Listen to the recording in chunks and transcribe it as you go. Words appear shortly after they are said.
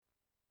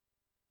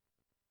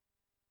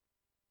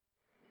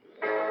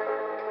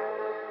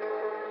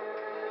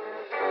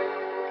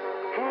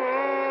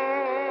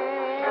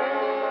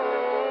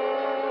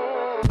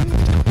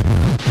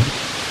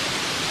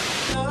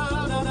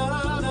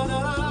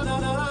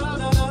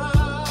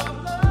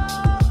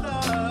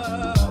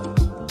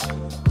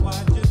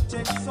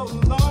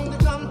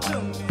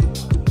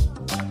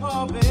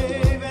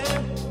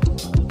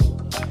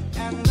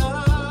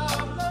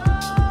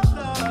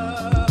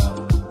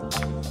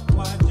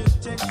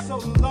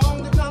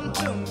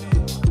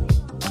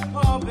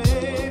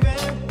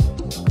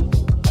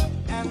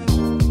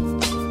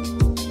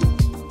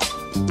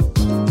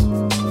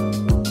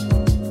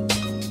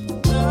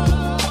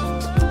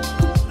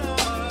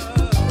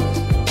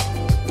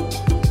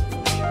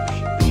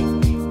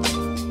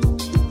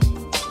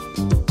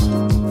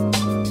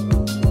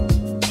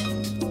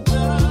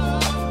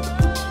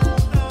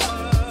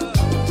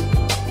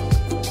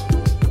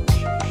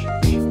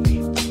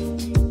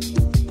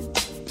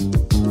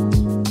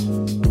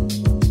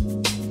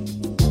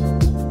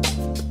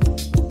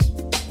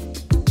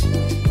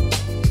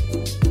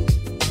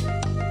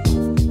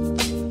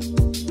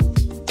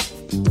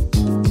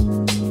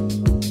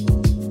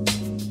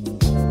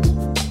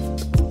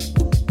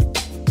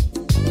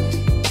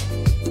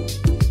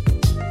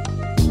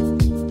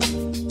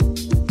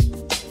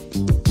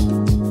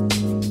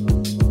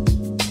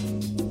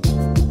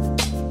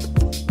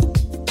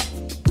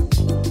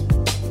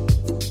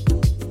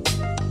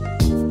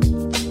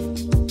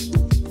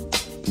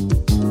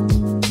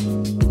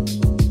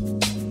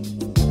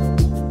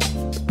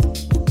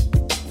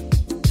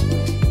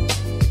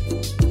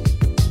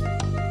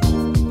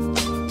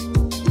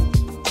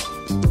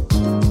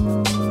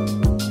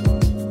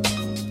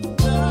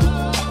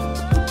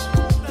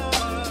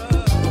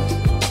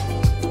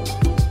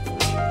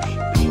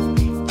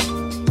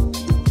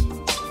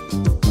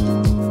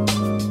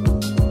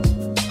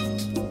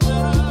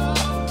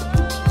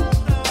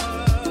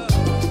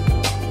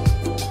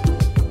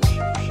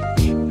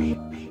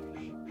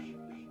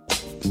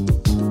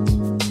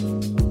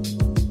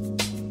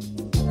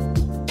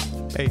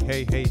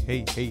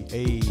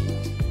Hey.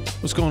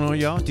 What's going on,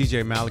 y'all?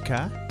 DJ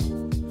Malachi,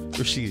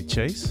 Rashida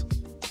Chase,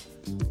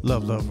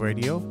 Luv Luv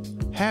Radio.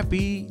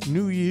 Happy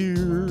New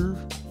Year.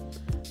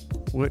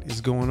 What is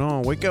going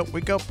on? Wake up.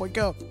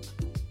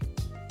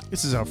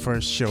 This is our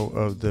first show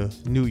of the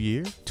new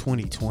year,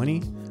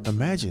 2020.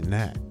 Imagine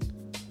that.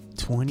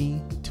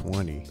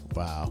 2020.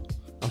 Wow.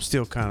 I'm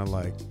still kind of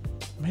like,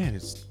 man,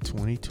 it's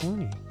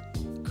 2020.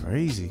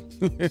 Crazy.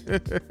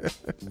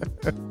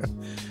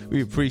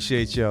 We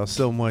appreciate y'all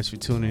so much for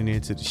tuning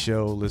into the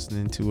show,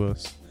 listening to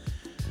us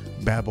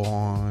babble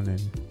on,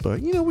 but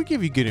we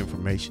give you good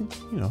information,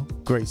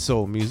 great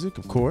soul music,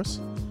 of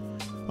course,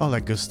 all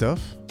that good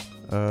stuff.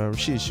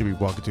 Rashida should be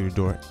walking through the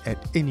door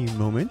at any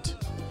moment.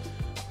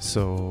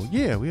 So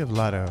yeah, we have a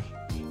lot of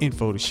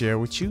info to share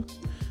with you,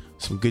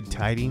 some good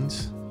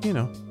tidings,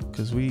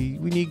 because we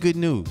need good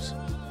news.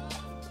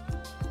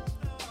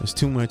 There's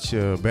too much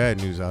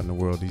bad news out in the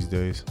world these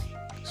days,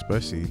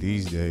 especially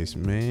these days.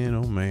 Man,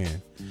 oh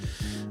man.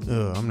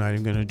 I'm not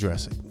even going to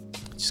address it.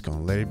 Just going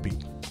to let it be.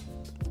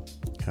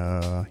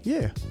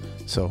 Yeah.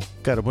 So,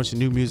 got a bunch of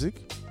new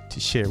music to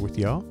share with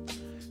y'all.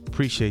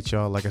 Appreciate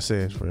y'all, like I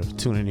said, for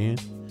tuning in,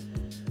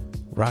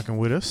 rocking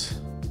with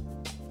us.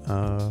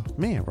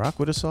 Man, rock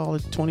with us all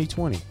in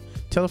 2020.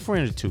 Tell a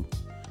friend or two.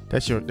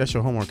 That's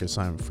your homework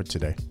assignment for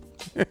today.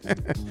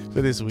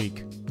 For this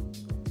week.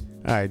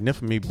 All right, enough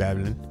of me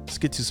babbling. Let's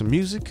get to some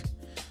music,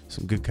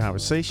 some good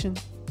conversation.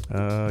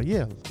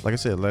 Yeah, like I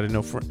said, let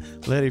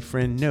a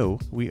friend know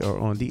we are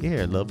on the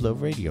air. Luv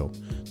Luv Radio.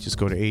 Just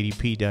go to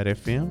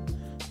adp.fm.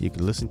 You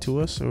can listen to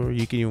us, or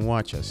you can even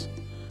watch us.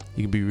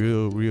 You can be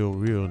real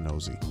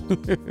nosy.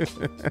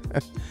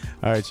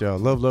 All right, y'all.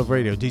 Luv Luv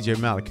Radio. DJ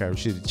Malachi,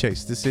 Rashida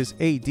Chase. This is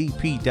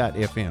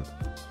adp.fm.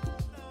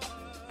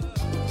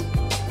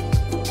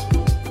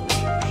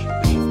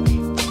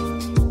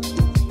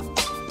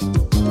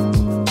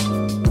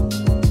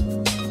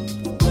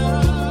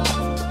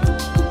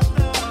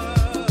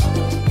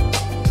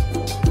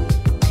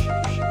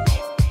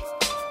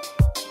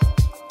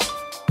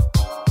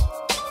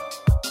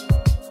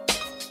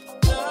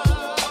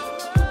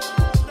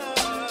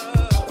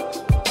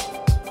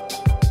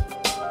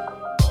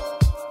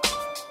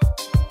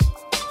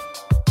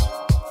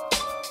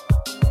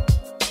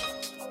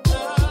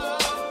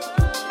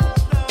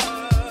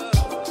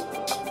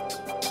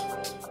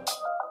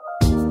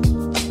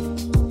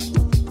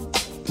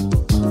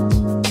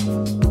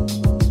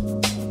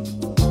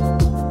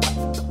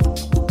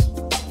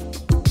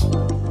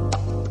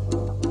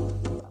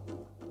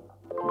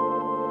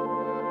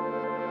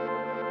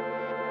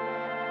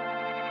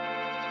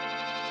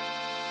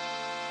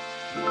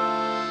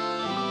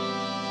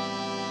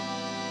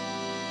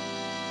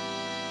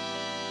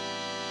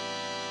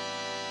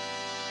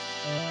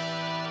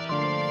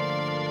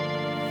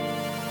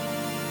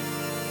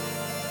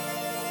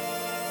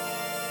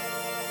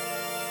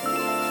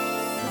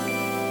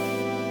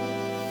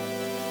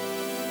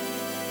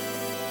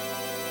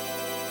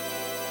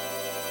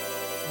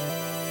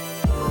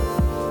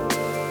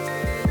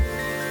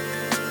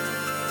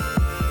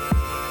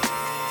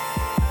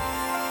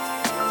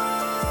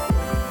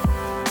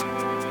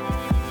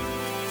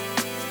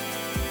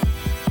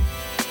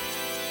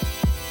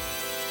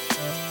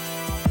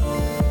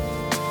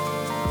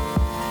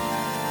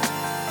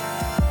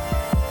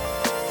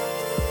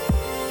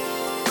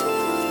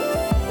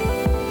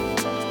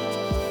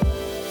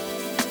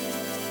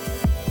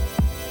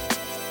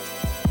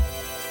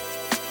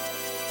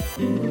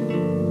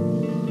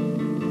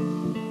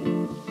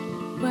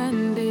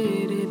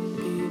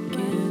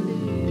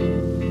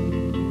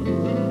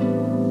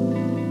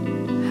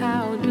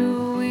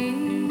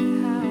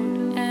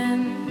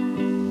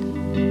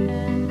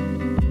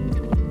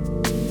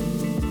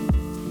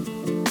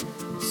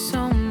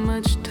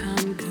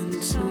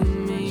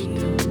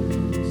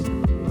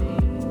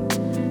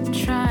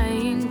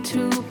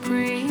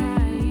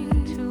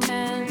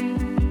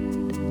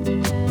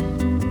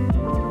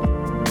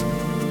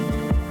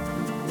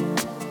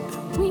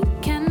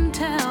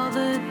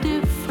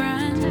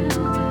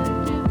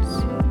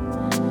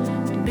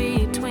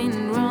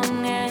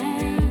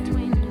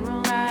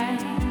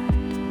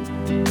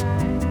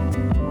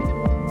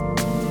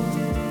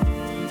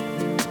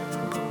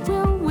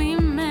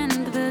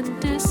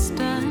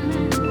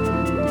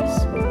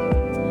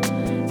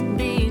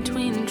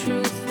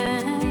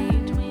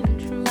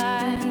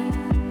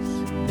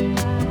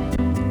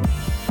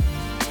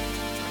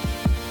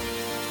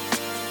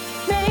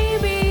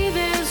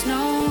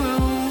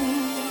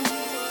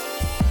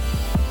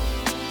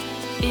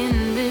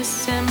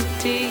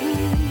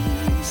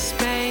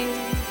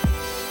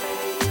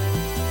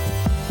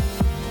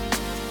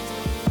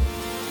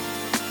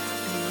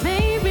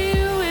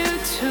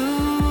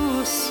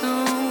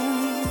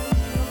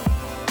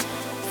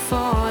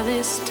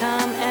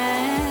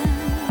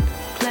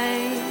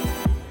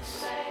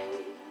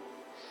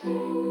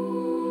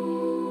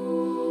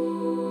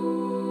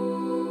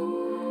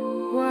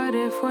 What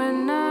if we're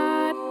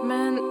not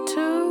meant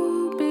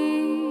to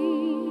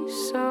be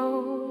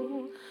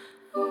so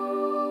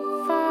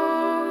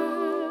far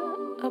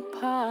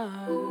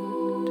apart?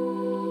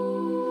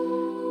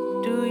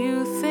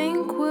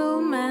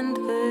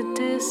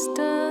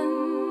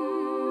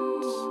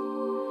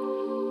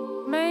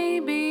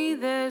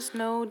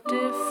 no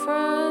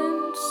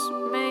difference.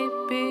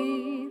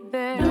 Maybe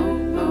there's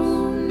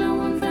no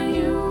one for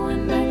you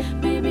and I.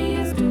 Maybe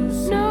it's too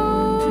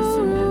soon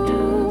to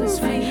do this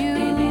for you.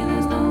 Maybe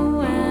there's no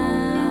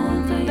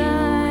one for you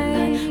and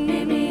I.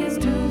 Maybe it's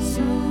too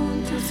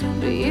soon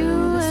for you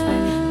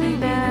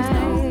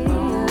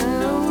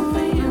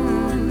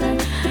and I.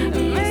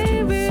 Maybe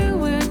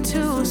we're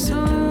too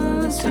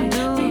soon to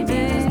do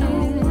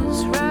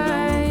this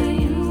right.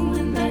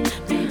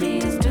 Maybe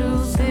it's do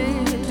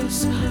this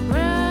right.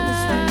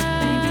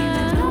 Maybe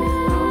there's no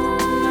room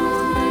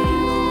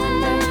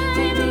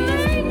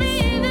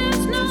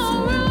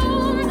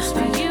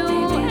for you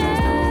and I.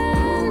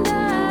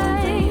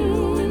 For you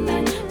and I.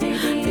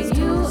 Maybe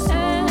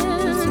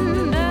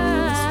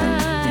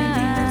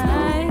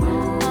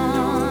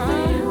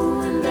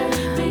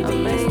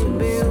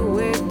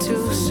we're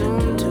too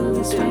soon to do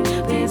this right. To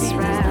do this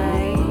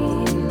right.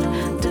 You and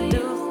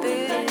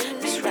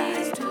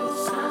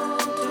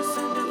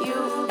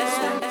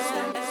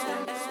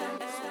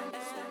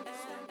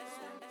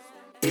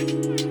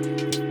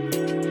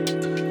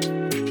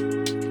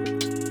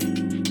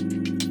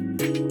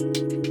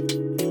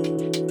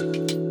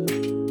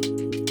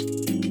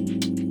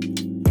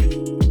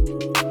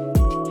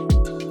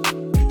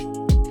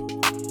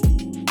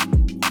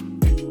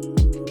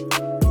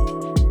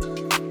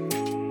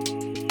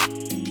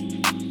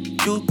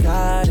You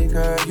got it,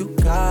 girl, you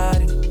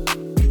got it.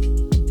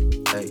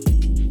 Hey.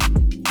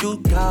 You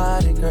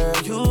got it, girl,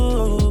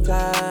 you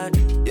got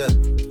it. Yeah.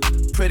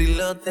 Pretty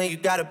little thing, you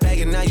got a bag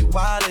and now you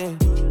wildin'.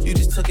 You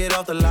just took it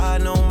off the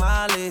line, no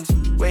mileage.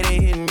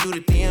 Waiting, hitting you the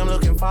DM,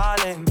 looking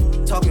falling.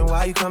 Talking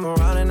while you come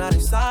around and now they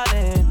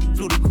silent.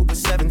 Flew the Cooper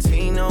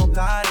 17, no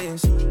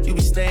guidance. You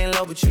be staying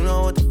low, but you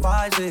know what the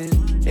price is.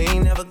 They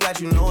ain't never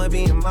got you know it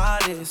being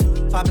modest.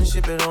 Poppin'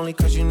 ship it only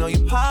cause you know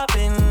you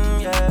poppin',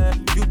 yeah.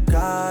 You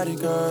got it,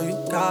 girl, you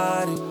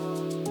got it.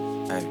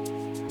 Hey.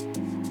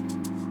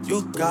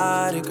 You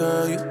got it,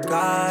 girl, you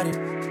got it.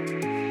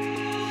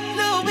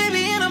 Little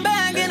baby in a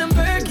bag and I'm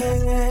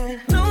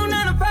Birkin. No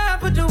 9 to 5,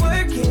 put the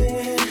work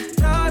in.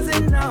 Stars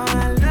and all,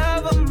 I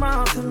love them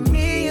all. To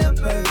me, you're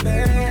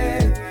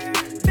perfect.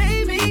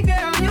 Baby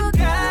girl, you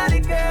got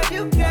it, girl,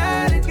 you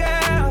got it,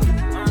 girl.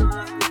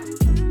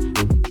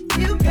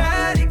 You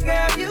got it,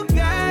 girl, you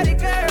got it,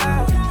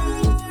 girl.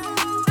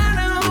 I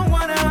don't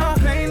wanna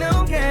play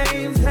no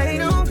games, play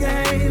no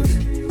games.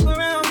 Go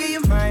around, give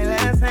you my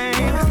last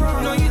name.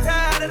 Know you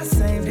tired of the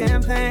same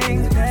damn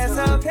thing. That's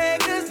okay,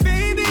 cause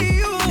baby,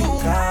 you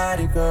got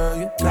it, girl,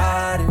 you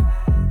got it.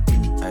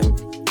 Hey.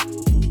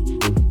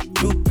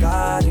 You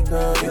got it,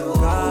 girl, you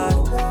got it.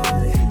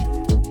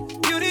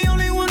 You the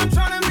only one I'm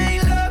tryna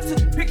make love to.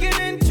 Picking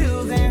and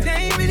choosing. They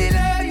ain't really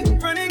love you,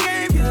 running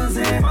game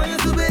using. All your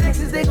stupid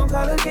exes, they gon'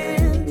 call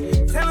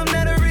again. Tell them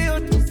that a real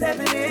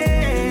stepping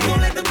in. Don't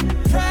let them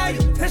try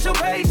you, test your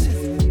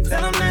patience.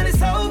 Tell them that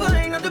it's over,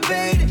 ain't no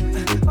debating.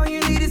 All you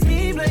need is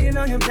me playing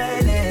on your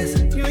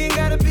playlist. You ain't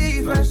gotta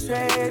be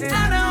frustrated.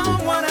 I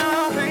don't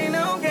wanna play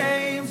no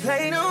games,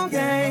 play no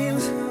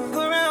games.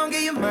 Go around,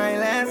 give you my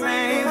last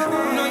name.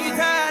 Know you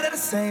tired of the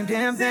same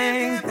damn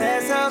thing.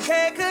 That's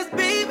okay, cause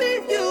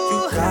baby,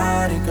 you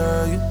got it,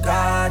 girl, you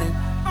got it.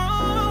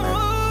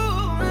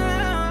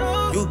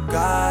 You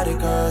got it,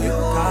 girl, you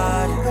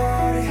got it.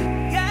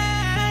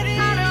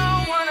 I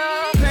don't wanna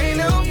play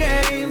no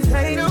games,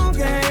 play no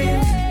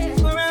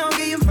games. Go around,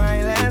 give you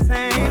my last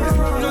name.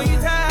 Know you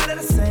tired of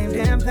the same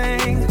damn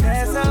thing.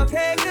 That's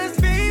okay, cause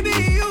baby,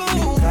 you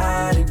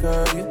got it,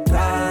 girl, you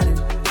got it.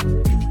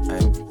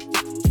 Hey.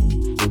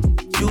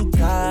 You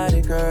got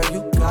it, girl,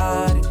 you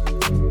got it.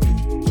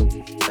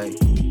 Hey.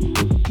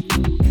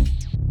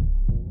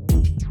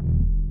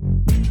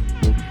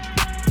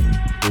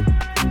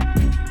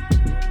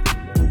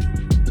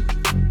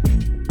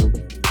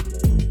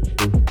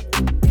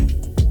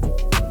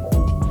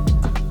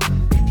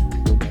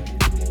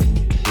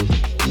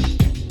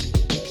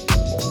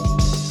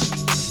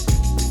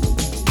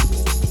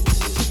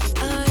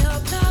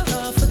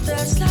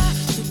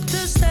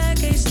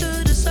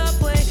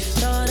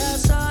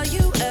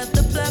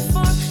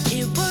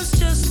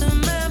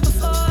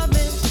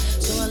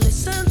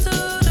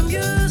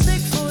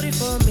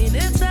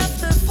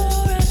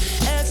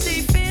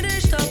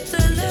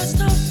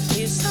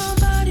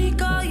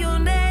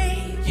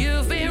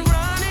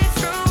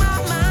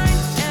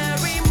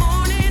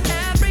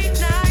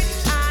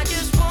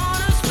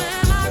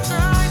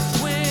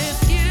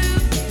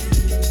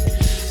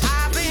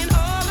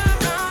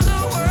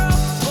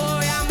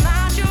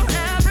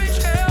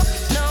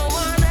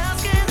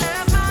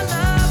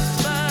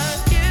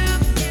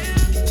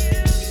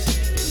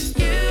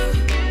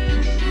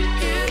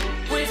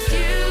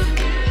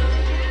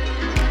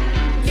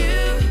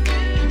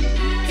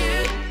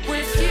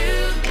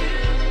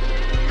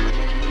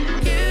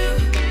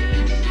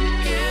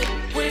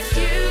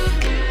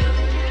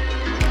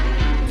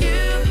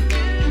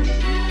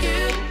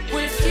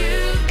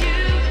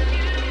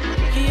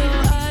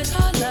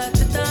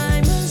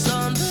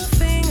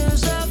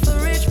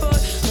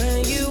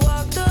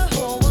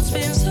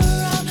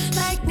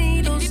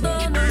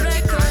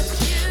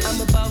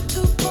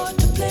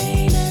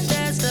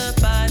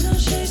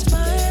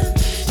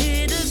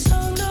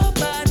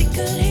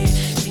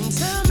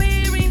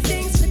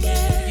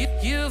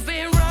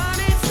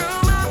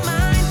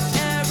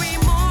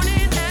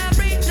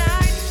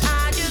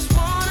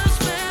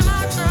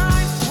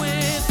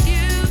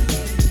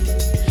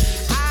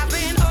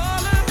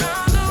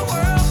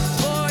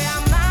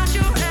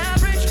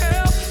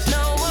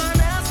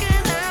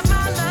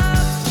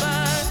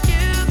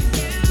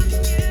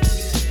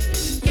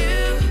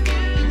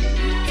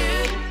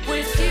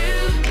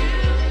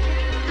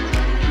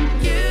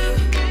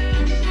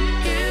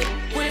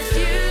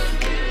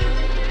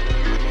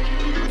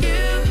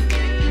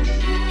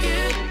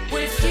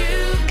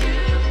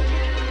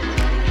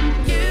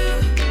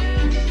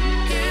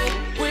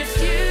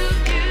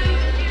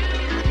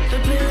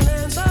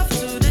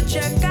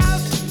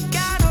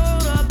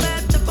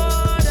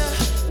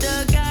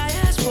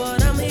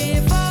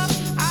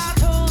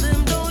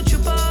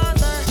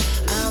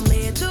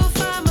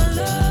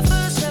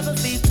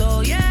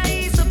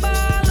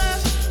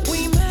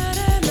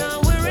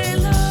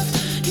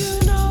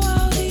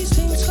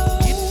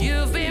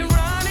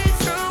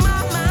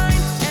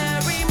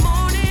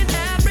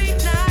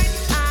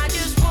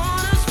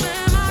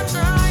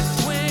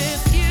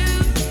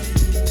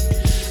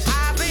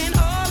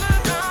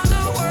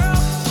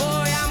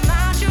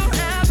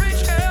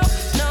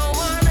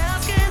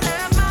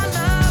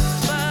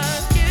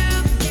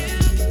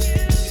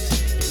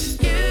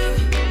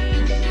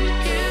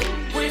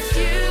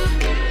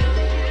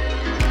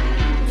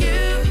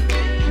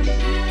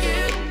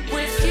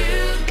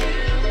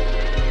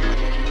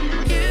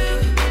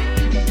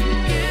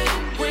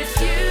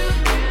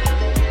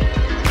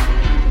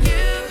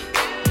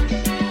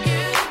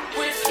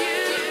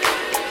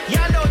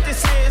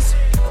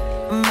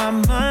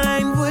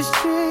 mind was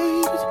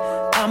changed.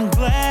 I'm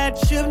glad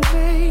you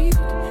made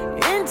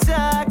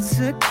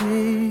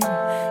intoxicated.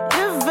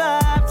 Your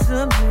vibe's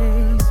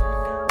amazing.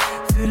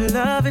 Feel the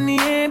love in the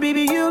air,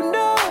 baby, you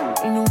know.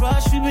 Ain't no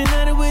rush, we've been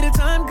at it where the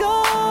time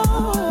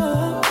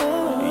goes.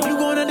 You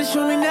gon' have to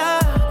show me now,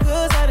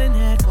 cause I done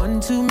had one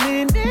too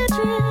many drinks.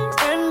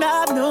 And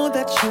I know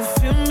that you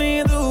feel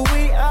me the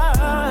way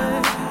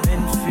I've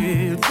been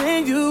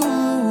feeling you.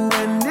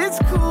 And it's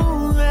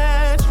cool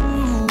that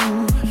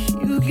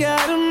you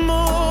got a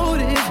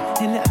motive,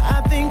 and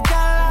I think I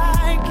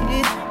like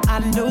it. I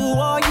know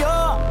all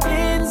your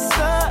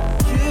insecurities.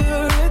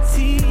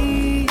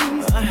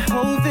 I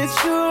hope that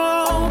you're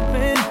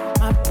open.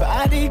 My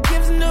body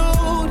gives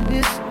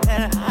notice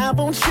that I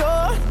want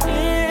your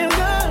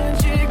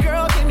energy.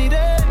 Girl, give me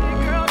that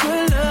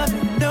good love,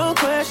 no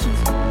questions.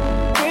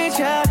 Reach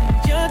out and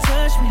just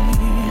touch me.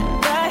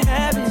 Bad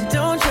habits,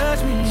 don't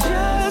judge me.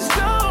 Just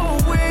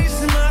don't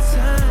waste my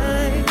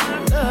time.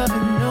 Love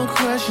and no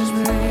questions,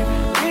 baby.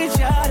 Reach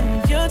out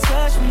and just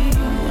touch me.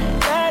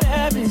 Bad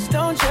habits,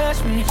 don't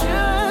judge me.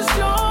 Just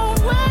don't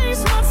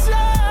waste my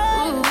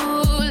time.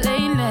 Ooh,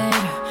 late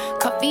night,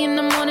 coffee in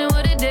the morning,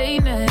 what a day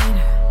night.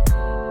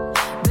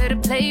 Better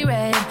play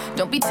right,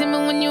 don't be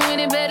timid when you in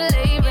it, better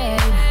lay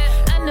right.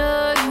 I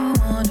know you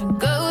wanna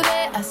go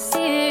there, I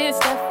see it,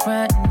 step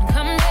front and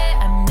come there.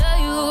 I know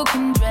you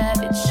can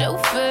drive it,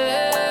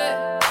 chauffeur.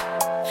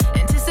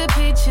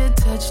 Anticipate your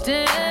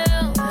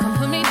touchdown, come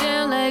put me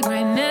down like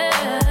right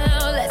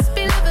now. Let's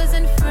be lovers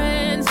and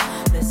friends,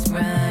 let's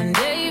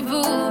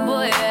rendezvous.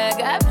 Boy, I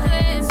got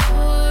plans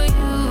for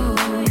you,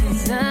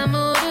 'cause I'm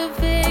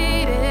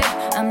motivated,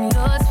 I'm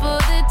yours for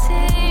the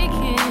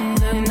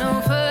taking. No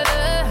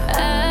further,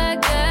 I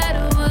got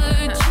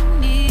what you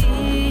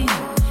need.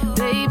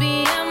 Baby,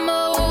 I'm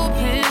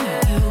open,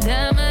 you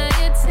got my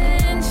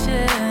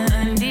attention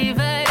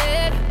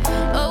undivided.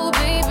 Oh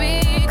baby,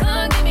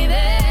 come give me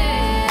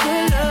that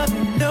Good love,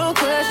 no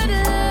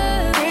questions.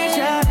 Reach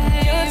out and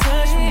just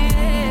touch me.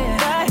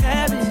 Bad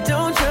habits,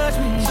 don't judge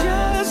me.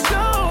 Just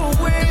don't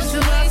waste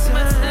my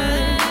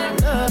time.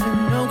 Love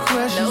and no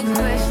questions, No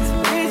questions.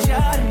 Reach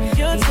out and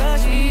just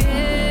touch me.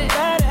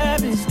 Bad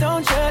habits,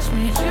 don't judge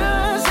me.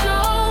 Just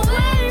don't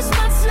waste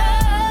my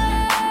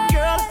time.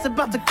 Girl, it's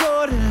about to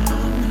go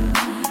down,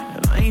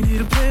 and I ain't here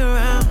to play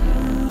around.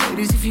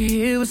 Ladies, if you're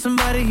here with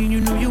somebody and you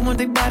know you want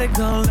their body,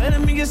 go let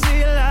them make you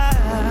say it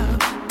loud.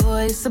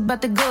 Boy, it's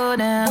about to go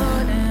down.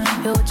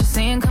 Hear what you're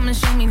saying, come and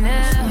show me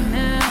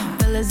now.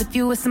 Fellas, if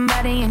you with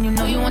somebody and you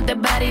know you want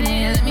that body,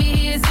 then let me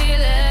hear you say it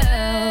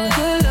loud.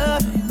 Good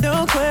love,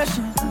 no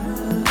question.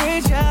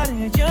 Reach out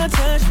and just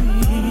touch me.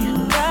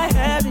 Bad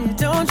habit,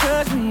 don't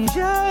judge me.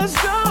 Just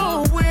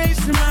don't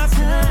waste my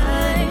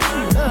time.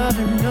 Love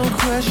and no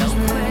questions,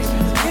 baby.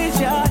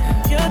 Reach out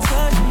and just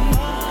touch me.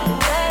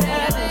 Bad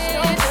habits,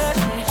 don't judge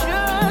me.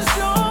 Just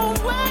don't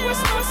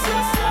waste my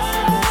time.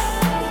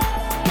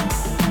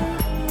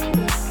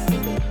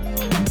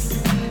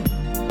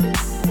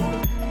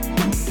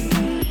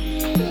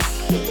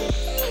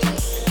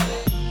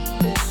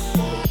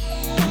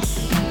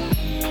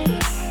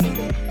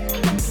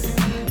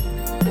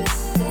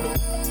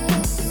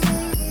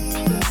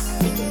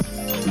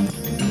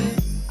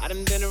 I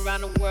done been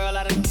around the world,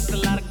 I done kissed a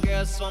lot of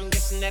girls, so I'm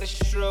guessing that it's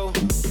true.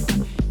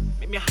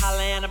 Make me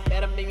holler and I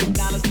bet $1 million.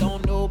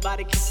 Don't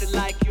nobody kiss it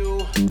like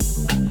you.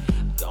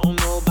 Don't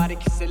nobody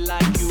kiss it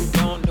like you.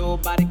 Don't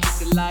nobody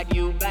kiss it like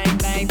you. Bang,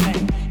 bang,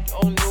 bang.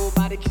 Don't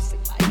nobody kiss it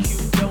like you.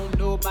 Don't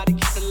nobody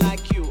kiss it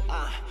like you.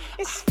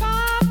 It's 5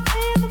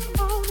 in the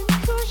morning,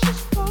 cause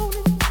she's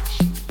rolling.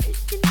 She's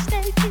making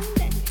steak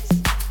and eggs.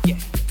 Yeah.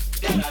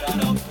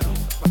 Da-da-da-da.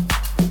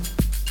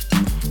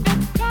 At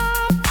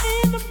 5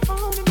 in the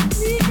morning,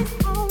 we can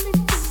only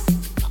do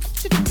up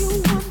to you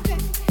one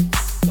day.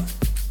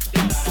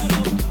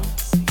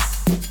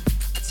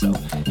 So,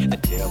 the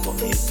devil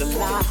is a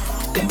lie.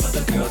 Them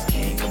other girls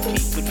can't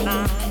compete with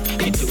mine.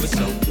 You do it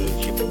so good,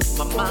 you blow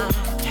my mind.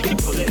 You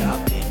pull it out,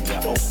 then you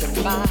open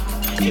wide.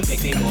 You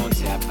make me want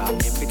to tap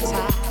out every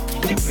time.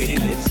 Your pretty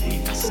lips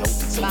leave me so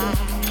inspired.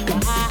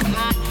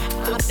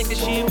 I think that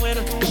she a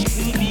winner. She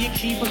could be a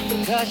keeper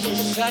because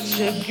she's such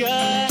a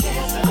good.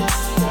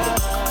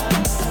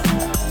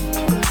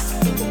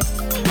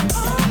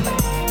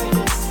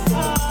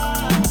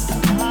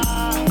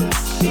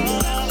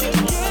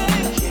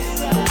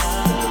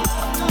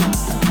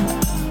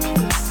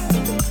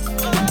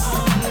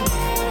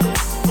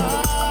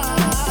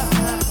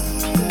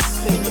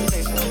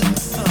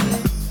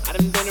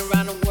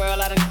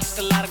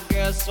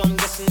 So I'm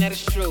guessing that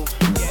it's true.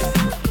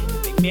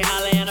 Yeah. Make me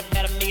holler and I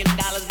bet $1 million.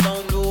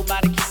 Don't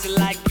nobody kiss it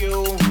like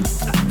you.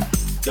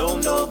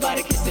 Don't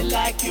nobody kiss it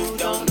like you.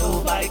 Don't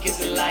nobody kiss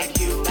it like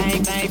you.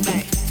 Bang, bang,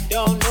 bang.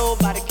 Don't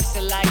nobody kiss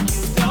it like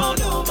you. Don't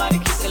nobody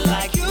kiss it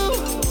like you.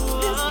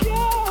 This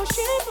girl,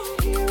 she's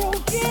a hero.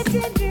 Get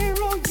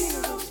hero,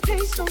 heroes.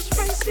 Pesos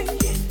racing.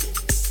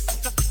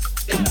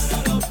 I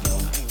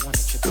ain't wanna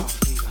chip off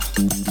either.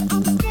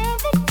 I'm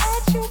staring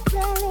at your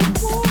barrel.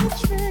 Pull the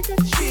trigger.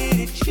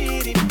 Chitty,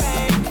 chitty,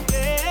 bang.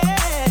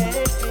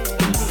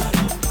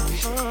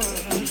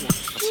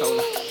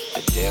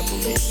 devil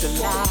is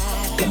a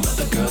lie. Them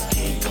other girls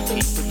can't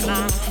compete with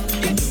mine.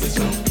 You do it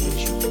so good,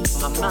 you blow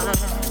my mind.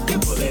 You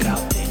pull it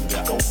out, then you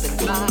open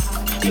wide.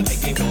 You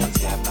make me want to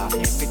tap out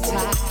every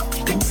time.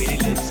 Your pretty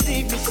lips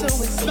leave me so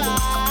inspired.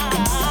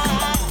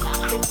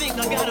 I think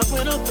I got a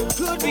winner,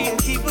 could be a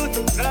keeper.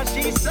 Girl,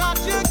 she's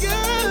such a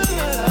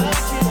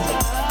good.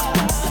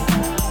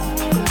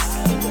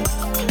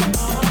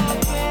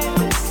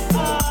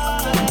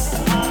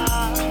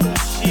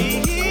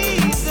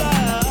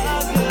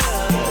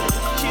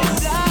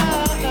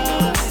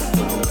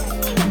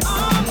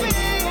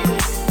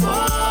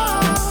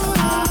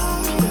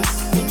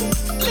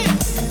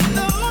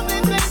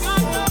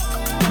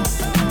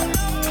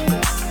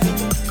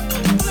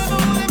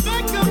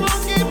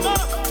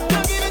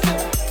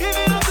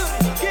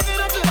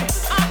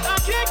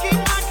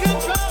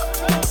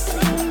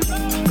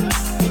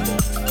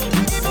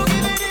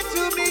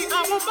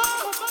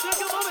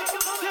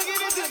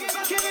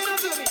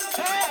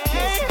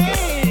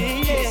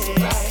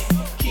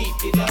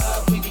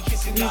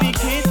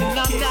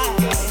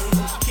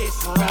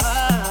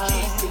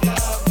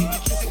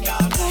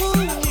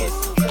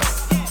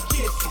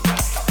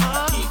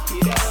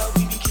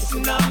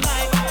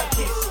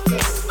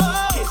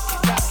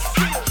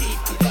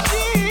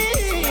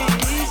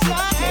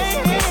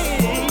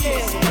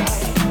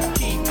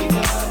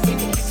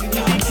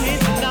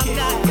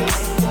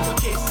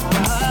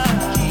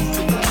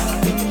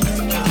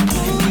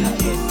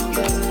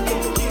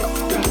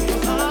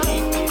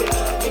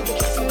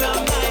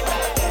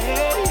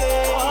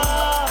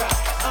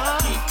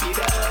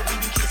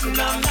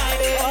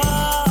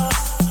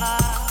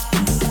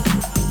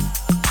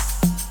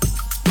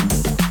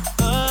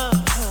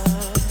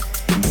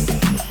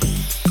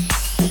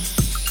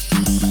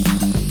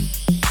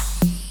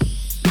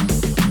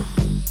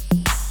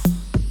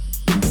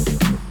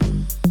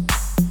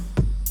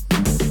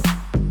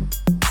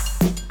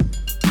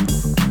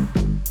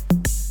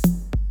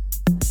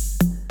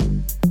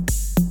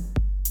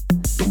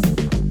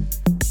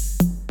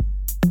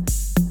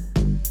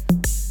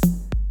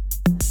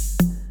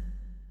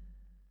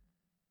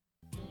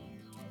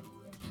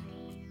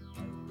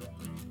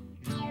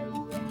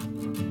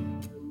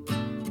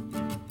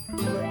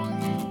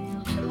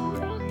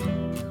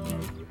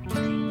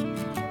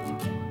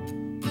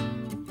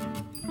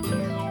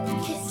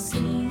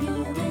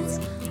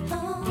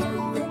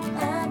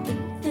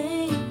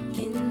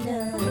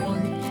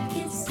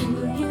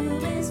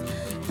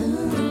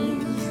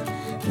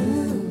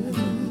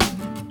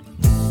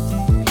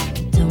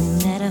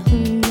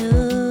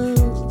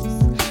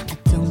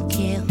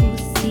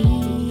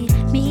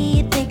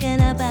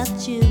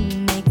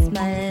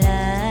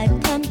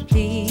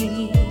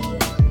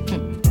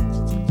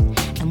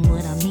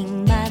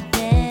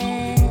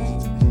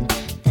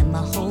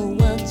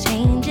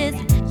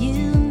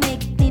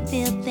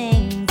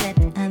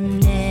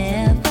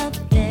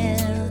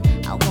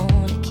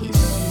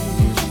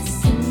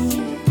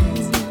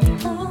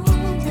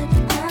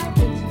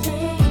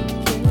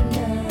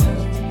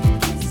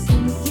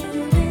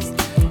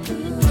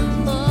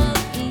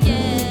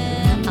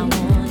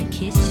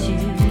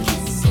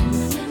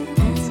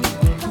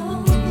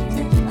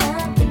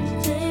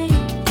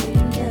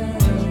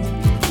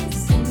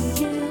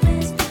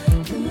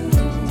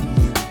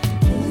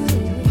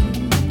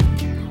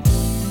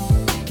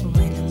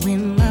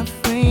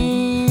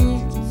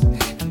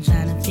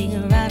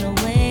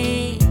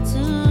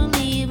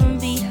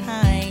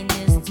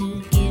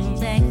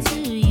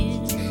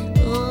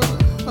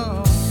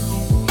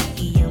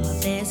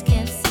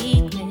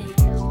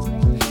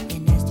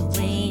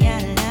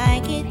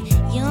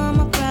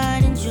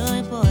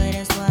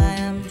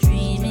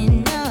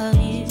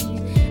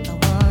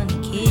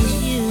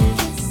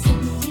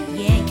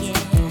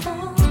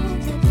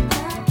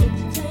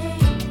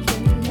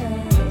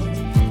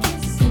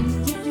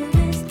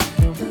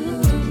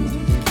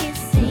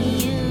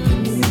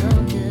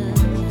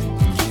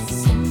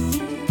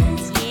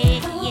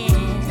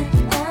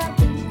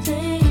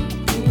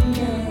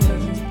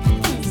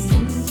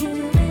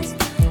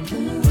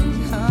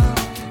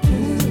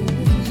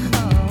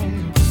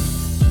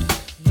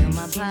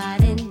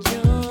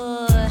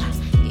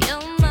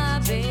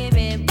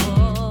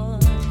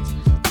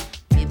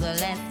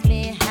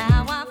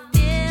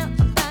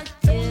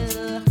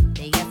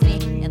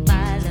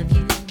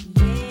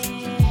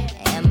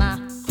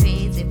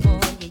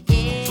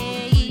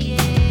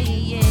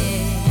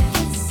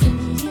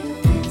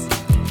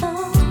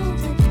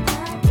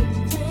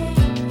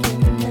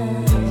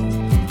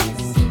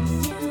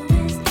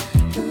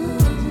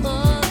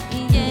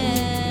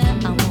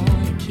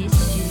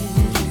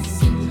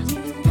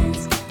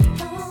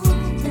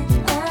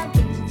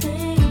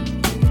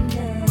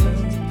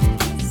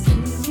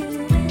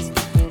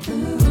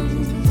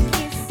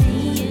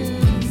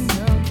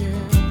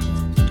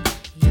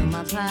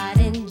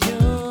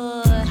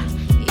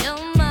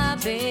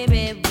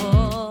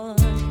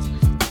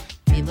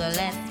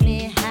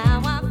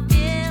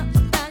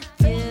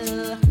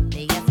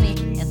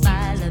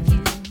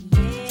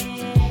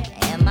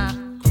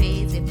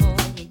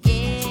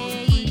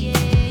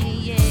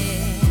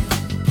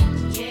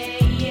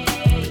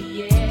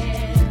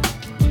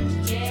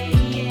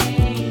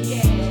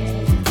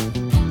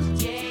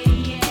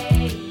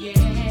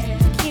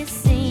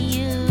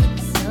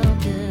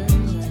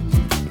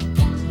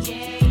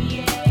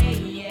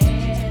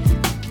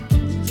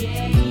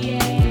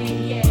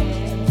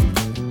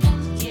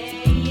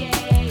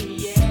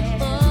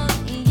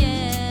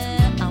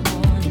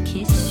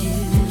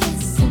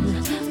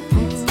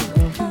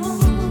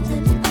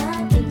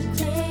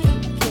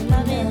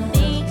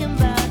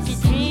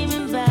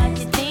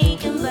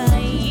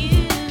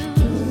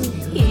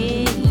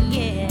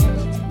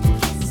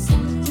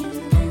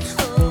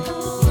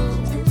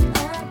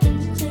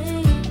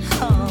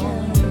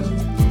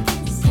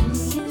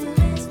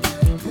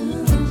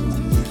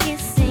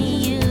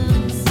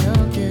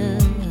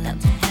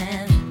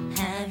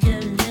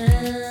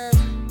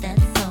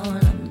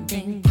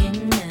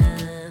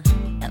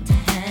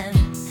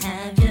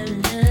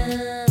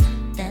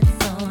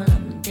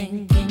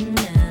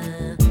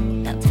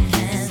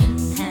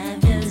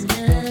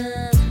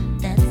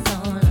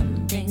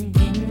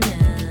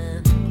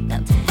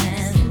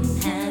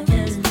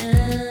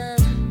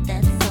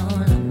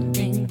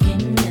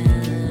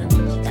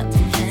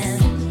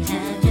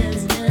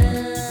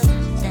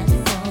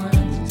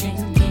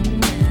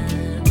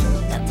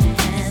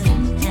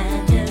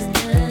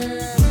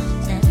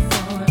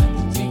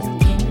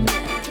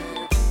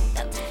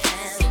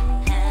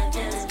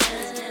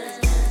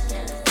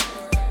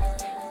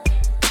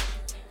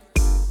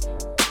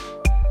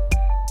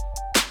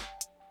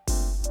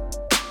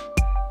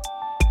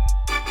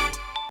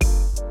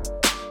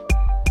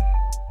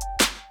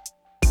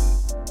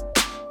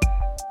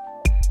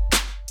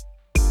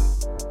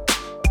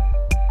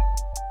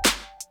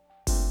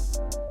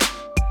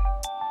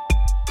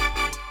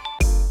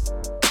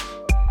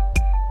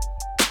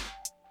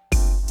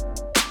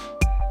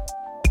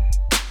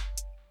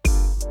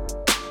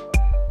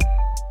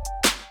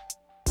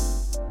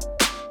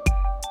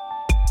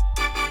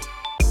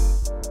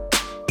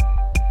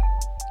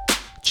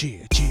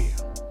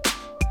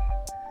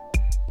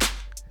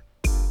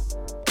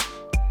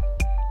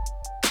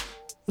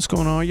 What's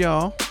going on,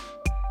 y'all?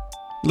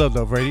 Luv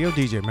Luv Radio,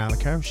 DJ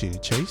Malachi,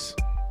 Rashida Chase.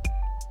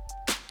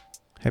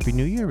 Happy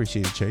New Year,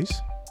 Rashida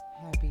Chase.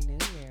 Happy New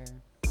Year.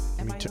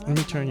 Let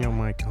me turn your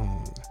mic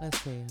on.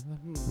 Let's see.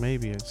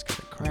 Maybe it's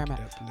gonna crank it up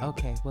a little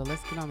Okay, well,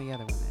 let's get on the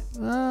other one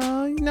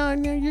then. No,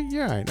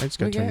 you're all right. I just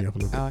gotta turn you up a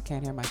little bit. Oh, I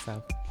can't hear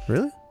myself.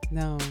 Really?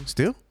 No.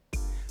 Still?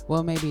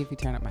 Well, maybe if you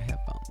turn up my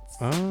headphones.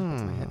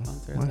 My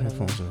headphones are a my little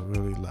headphones are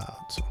really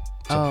loud. So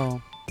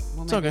Oh.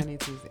 Well, maybe okay. I need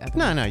to use the other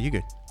one. No, you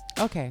good.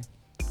 Okay.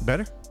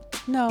 Better?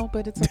 No,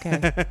 but it's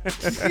okay.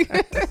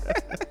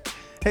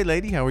 Hey,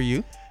 lady, how are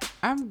you?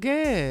 I'm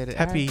good.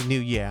 Happy New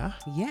Year.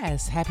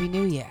 Yes, Happy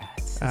New Year.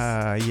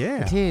 Yeah.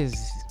 It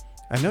is.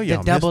 I know The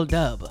y'all double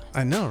dub.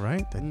 I know,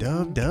 right? The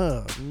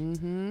dub.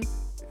 Mm-hmm.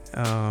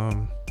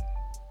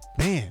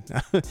 Man,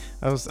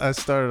 I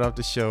started off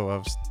the show. I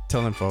was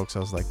telling folks, I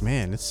was like,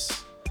 man,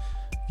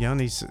 y'all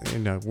need,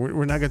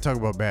 we're not gonna talk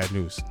about bad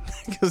news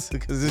because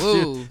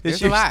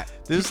there's a lot.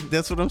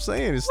 That's what I'm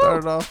saying. It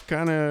started off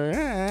kind of,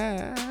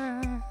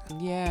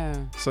 Yeah.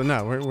 So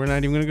no, we're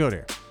not even gonna go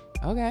there.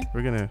 Okay.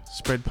 We're gonna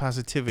spread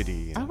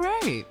positivity. All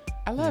right.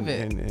 I love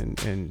it.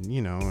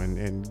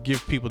 And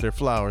give people their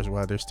flowers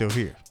while they're still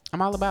here.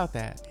 I'm all about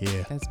that.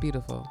 Yeah. That's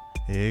beautiful.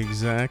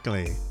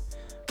 Exactly.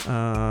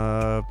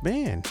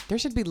 Man. There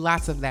should be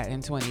lots of that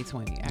in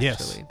 2020,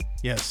 actually.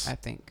 Yes. I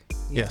think.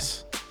 Yeah.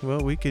 Yes. Well,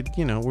 we could,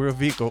 we're a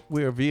vehicle.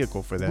 We're a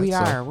vehicle for that. We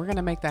are. We're going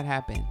to make that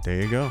happen.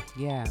 There you go.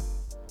 Yeah.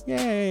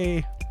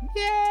 Yay.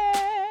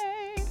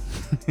 Yay.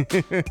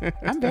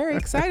 I'm very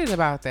excited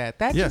about that.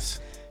 Yes.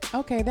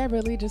 Okay. That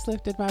really just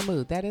lifted my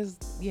mood. That is,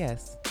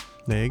 yes.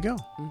 There you go.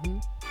 Mm-hmm.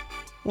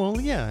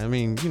 Well, yeah. I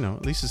mean,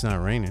 at least it's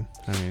not raining.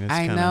 I mean, it's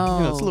kind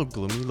of, it's a little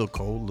gloomy, a little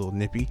cold, a little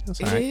nippy. That's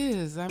all right. It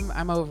is.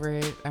 I'm over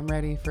it. I'm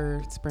ready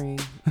for spring.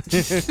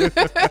 This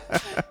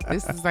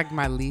is like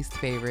my least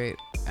favorite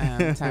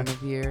time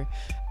of year.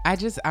 I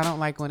don't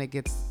like when it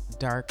gets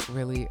dark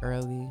really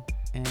early,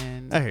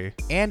 and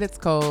it's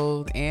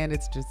cold, and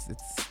it's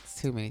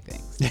too many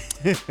things.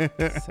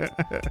 So,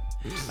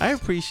 I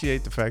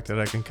appreciate the fact that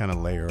I can kind of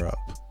layer up,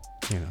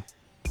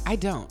 I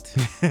don't.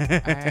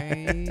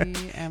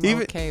 I am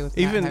okay with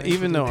not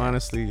even though that.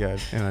 Honestly,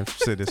 and I've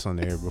said this on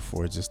the air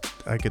before, just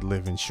I could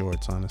live in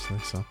shorts, honestly.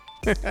 So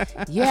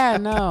yeah,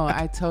 no,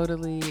 I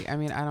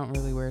don't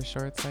really wear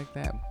shorts like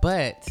that,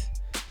 but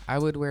I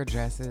would wear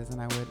dresses, and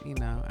I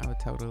would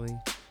totally.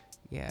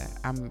 Yeah,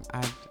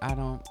 I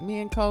don't.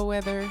 Me and cold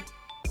weather,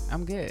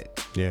 I'm good.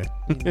 Yeah.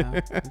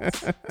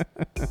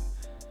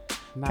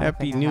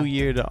 Happy New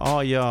Year to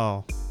all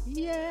y'all.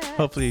 Yeah.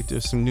 Hopefully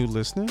there's some new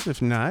listeners.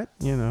 If not,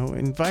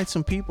 invite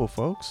some people,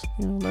 folks.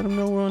 Let them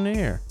know we're on the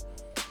air.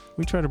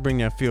 We try to bring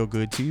that feel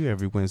good to you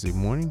every Wednesday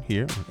morning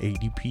here on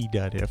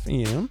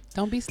ADP.FM.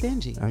 Don't be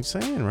stingy. I'm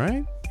saying,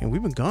 right? And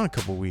we've been gone a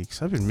couple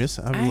weeks. I've been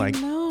missing. I've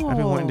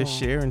been wanting to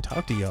share and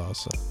talk to y'all.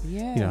 So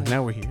yeah,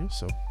 now we're here.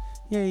 So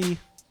yay.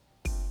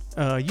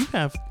 You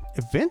have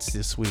events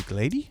this week,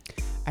 lady.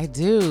 I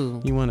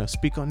do. You want to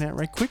speak on that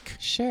right quick?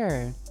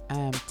 Sure.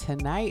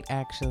 Tonight,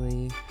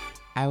 actually,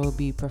 I will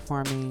be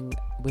performing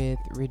with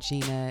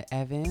Regina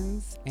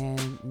Evans and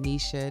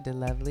Nisha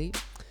DeLovely,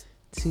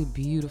 two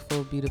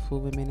beautiful, beautiful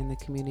women in the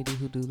community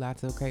who do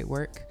lots of great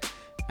work.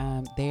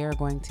 They are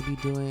going to be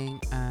doing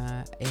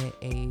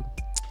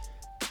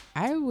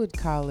I would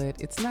call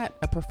it's not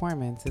a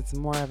performance, it's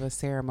more of a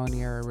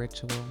ceremony or a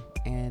ritual,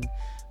 and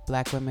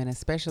Black women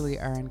especially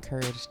are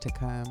encouraged to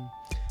come.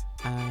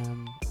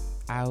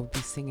 I'll be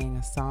singing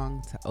a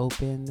song to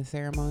open the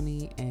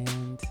ceremony,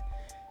 and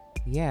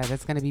yeah,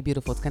 that's going to be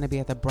beautiful. It's going to be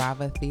at the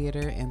Brava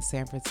Theater in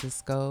San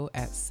Francisco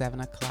at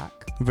 7:00.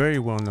 Very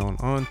well known.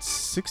 On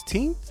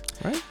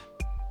 16th, right?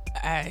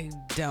 I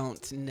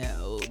don't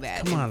know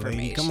that Come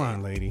information.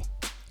 on, lady.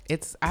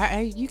 It's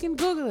you can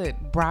Google it.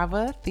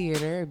 Brava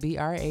Theater,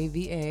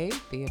 BRAVA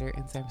Theater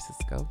in San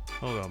Francisco.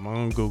 Hold on, I'm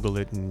gonna Google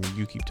it and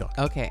you keep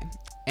talking. Okay,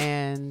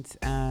 and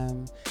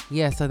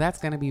so that's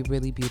gonna be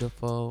really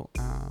beautiful.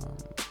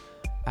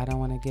 I don't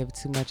want to give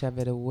too much of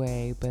it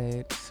away,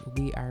 but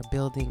we are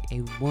building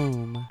a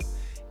womb,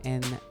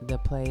 and the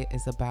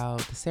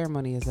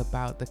ceremony is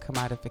about the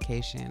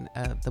commodification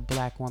of the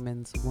Black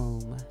woman's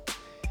womb,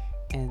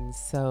 and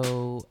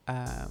so.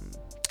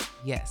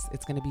 Yes,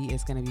 it's gonna be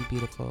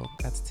beautiful.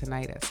 That's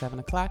tonight at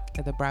 7:00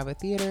 at the Bravo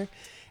Theater,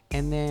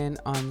 and then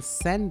on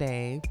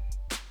Sunday,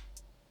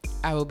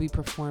 I will be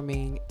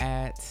performing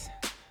at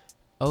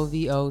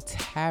OVO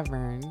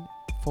Tavern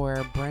for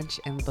brunch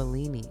and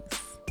bellinis.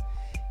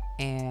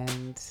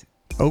 And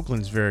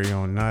Oakland's very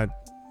own, not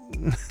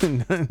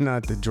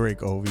the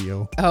Drake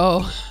OVO.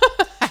 Oh,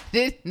 I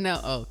didn't know.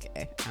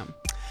 Okay,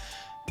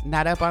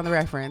 not up on the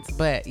reference,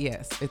 but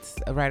yes, it's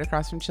right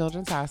across from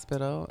Children's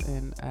Hospital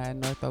in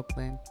North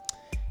Oakland.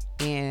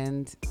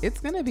 And it's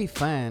going to be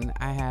fun.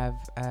 I have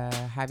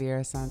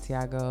Javier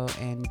Santiago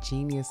and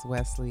Genius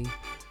Wesley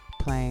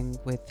playing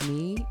with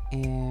me.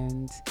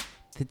 And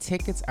the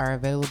tickets are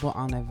available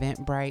on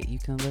Eventbrite. You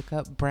can look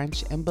up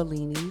Brunch and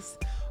Bellinis.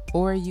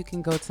 Or you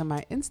can go to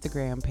my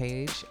Instagram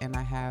page, and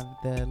I have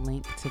the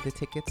link to the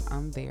tickets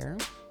on there.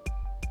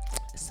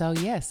 So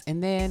yes,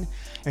 and then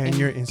And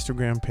your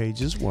Instagram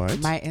page is what?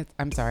 my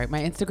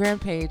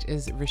Instagram page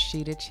is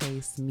Rashida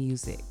Chase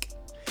Music.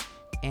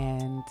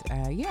 And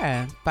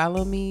yeah,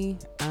 follow me.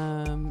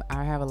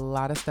 I have a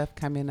lot of stuff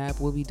coming up.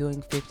 We'll be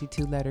doing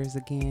 52 letters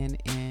again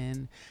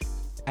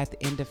at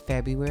the end of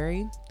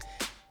February.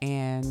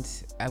 And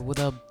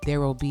there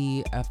will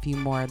be a few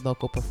more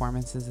local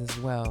performances as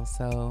well.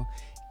 So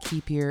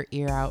keep your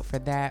ear out for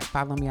that.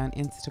 Follow me on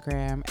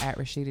Instagram at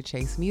Rashida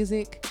Chase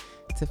Music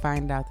to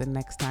find out the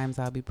next times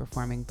I'll be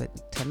performing.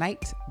 But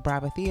tonight,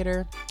 Brava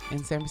Theater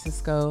in San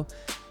Francisco,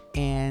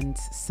 and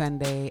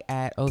Sunday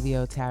at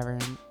OVO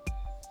Tavern.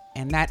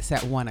 And that's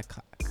at 1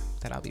 o'clock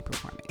that I'll be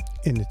performing.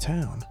 In the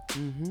town.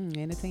 Mm-hmm,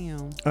 in the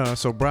town.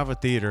 So Brava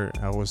Theater,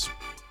 I was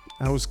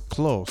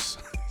close,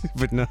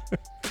 but not.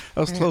 I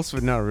was close,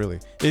 but not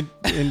really.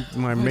 In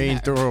my main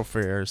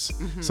thoroughfares.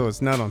 Mm-hmm. So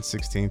it's not on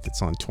 16th.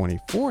 It's on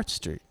 24th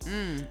Street.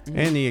 Mm-hmm.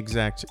 And the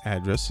exact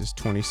address is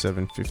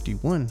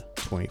 2751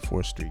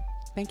 24th Street.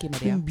 Thank you, my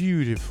dear. In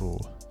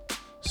beautiful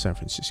San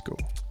Francisco.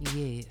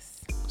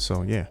 Yes.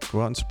 So yeah,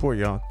 go out and support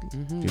y'all.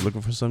 Mm-hmm. If you're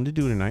looking for something to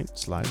do tonight,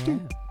 slide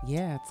through.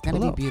 Yeah, it's gonna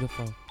be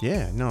beautiful.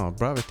 Yeah, no,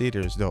 Brava Theater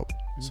is dope.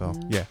 Mm-hmm. So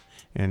yeah,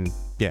 and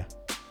yeah.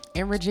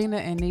 And Regina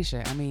and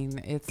Nisha, I mean,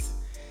 it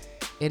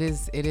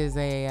is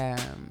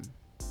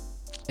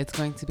it's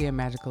going to be a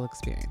magical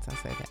experience. I'll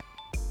say that.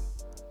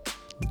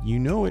 You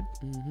know it.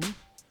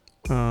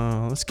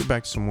 Mm-hmm. Let's get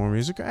back to some more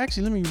music.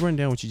 Actually, let me run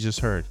down what you just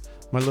heard.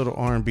 My little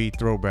R&B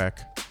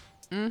throwback.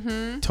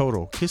 Mm-hmm.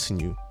 Total, Kissing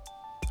You.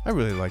 I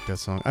really like that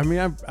song. I mean,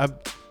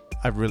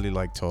 I really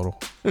like Total.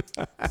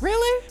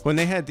 Really? When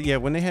they had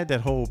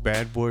that whole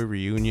Bad Boy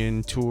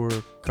reunion tour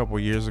a couple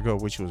years ago,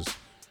 which was,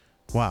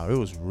 wow, it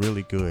was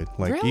really good.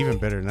 Like really? Even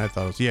better than I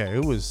thought it was. Yeah,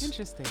 it was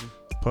interesting.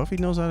 Puffy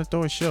knows how to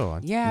throw a show.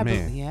 Yeah,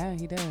 man. Yeah,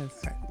 he does.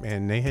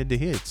 Man, they had the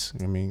hits.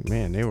 I mean,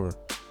 man, they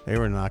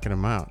were knocking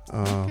them out.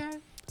 Okay.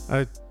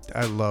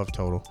 I love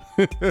Total.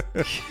 I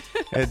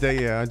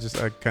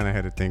kind of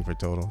had a thing for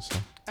Total. So.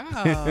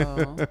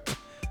 Oh.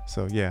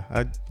 So yeah,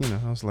 I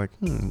was like,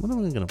 what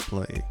am I gonna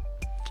play?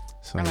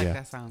 So I like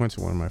that song. Went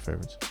to one of my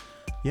favorites.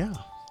 Yeah.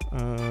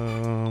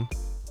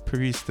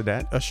 Previous to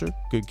that, Usher,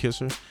 Good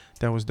Kisser.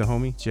 That was the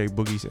homie Jay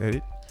Boogie's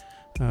edit.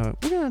 We're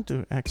gonna have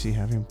to actually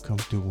have him come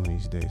through one of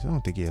these days. I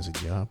don't think he has a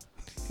job.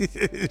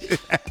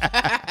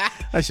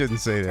 I shouldn't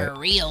say that. A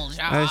real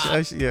job.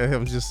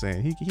 I'm just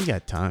saying he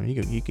got time.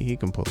 He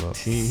can pull up.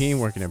 He ain't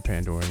working at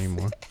Pandora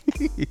anymore.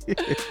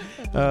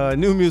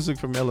 New music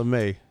from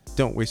LMA.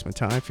 Don't Waste My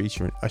Time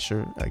featuring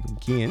Usher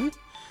again.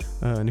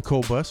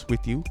 Nicole Buss,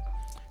 With You.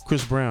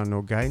 Chris Brown,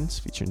 No Guidance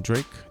featuring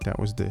Drake. That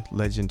was the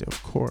Legend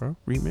of Korra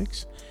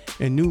remix.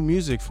 And new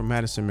music from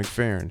Madison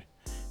McFerrin.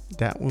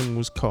 That one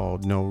was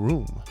called No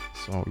Room.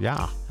 So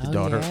yeah, the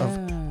daughter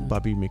of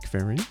Bobby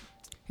McFerrin.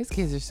 His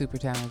kids are super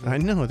talented. I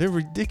know, they're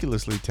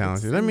ridiculously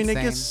talented. It's I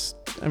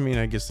insane.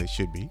 I guess they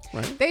should be,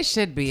 right? They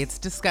should be. It's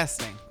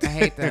disgusting. I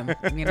hate them.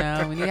 When you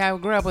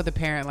grew up with a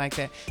parent like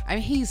that. I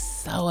mean, he's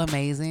so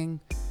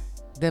amazing.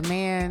 The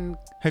man.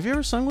 Have you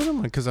ever sung with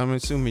him? Because I'm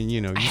assuming,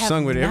 you I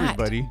sung with not,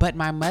 everybody. But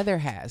my mother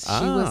has.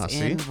 She was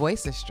see? in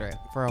Voicestra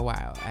for a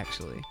while,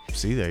 actually.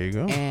 See, there you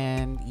go.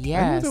 And I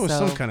yeah. knew there was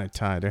some kind of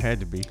tie. There had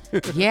to be.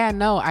 Yeah,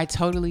 no, I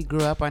totally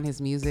grew up on his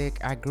music.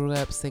 I grew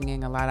up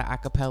singing a lot of a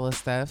cappella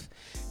stuff.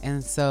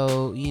 And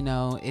so,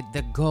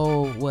 the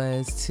goal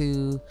was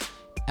to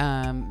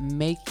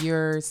make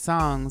your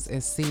songs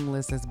as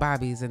seamless as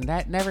Bobby's, and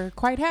that never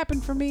quite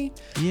happened for me.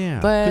 Yeah,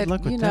 but good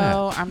luck with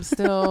that. I'm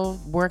still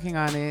working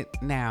on it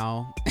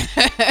now.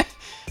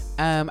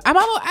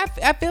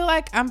 I feel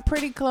like I'm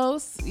pretty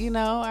close.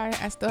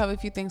 I still have a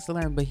few things to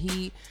learn, but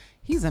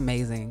he's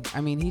amazing.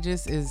 I mean, he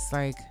just is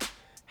like,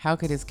 how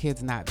could his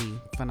kids not be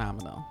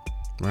phenomenal?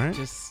 Right?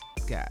 Just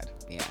God,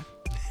 yeah.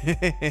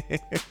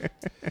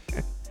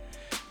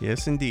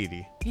 Yes,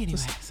 indeedy. Anyway,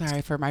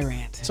 sorry for my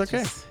rant. It's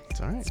okay.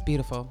 It's all right. It's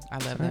beautiful. I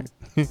love them.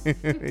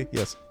 Right.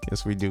 Yes,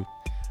 we do.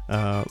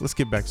 Let's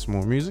get back to some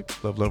more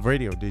music. Luv Luv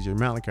Radio, DJ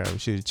Malachi,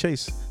 Rashida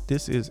Chase.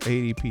 This is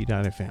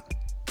ADP.FM.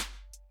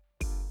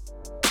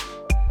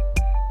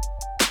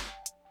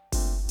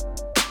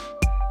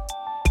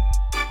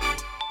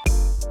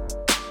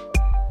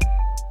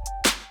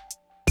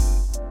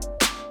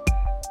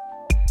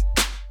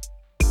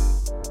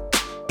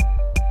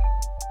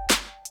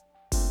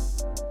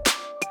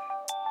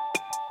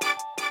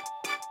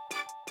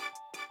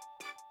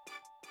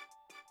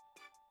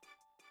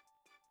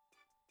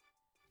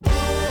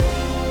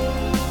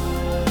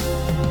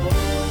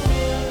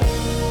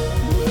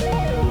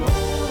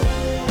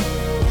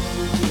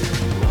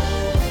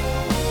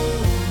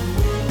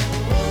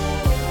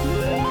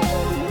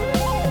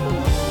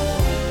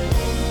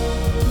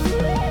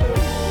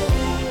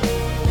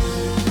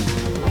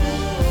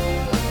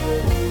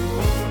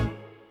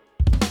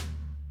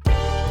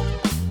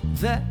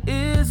 There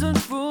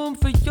isn't room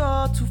for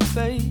your two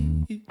face,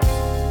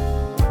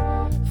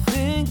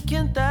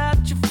 thinking that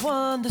you've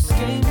won this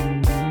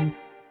game.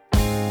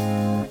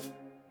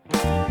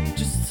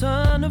 Just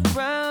turn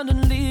around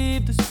and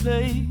leave this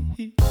place.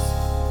 Do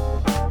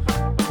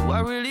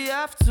I really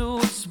have to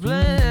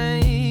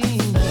explain?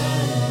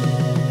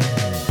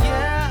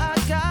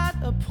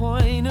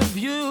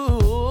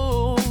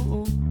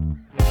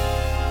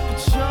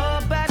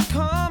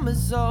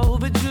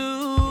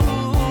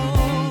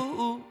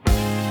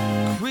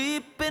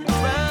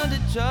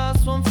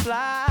 just won't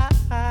fly.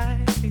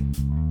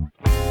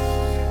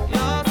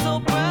 You're so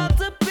proud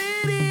to be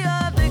the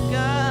other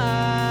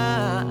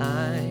guy.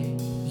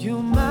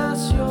 You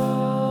mask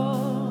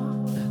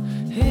your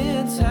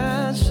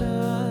intentions.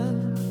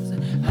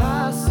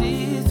 I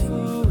see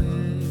through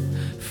it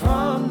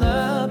from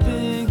the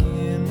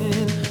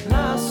beginning.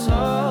 Not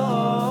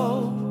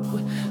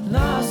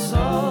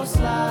so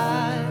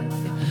slight.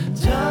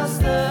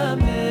 Just a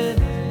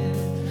minute.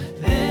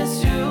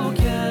 This you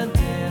can't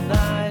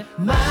deny.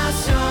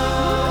 Mask your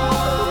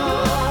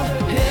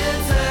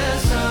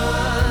intentions.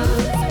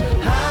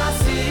 I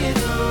see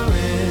through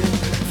it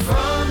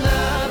from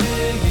the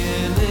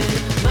beginning.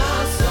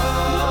 Not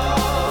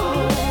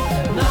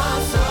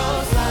so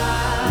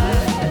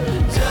slight.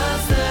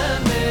 Just a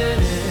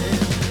minute.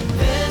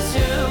 This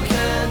you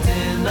can't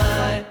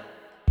deny.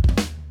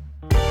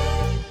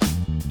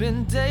 Been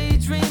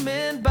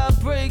daydreaming about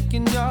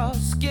breaking your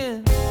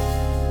skin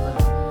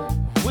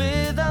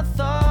without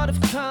thought of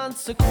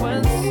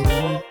consequence.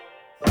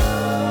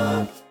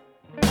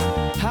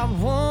 I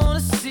wanna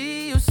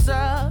see you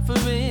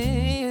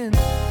suffering,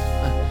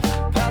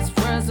 past,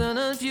 present,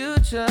 and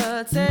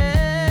future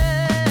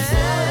tense.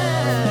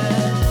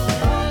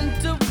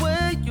 Wonder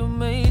where your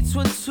mates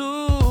were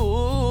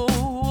too.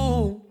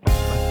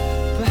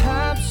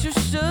 Perhaps you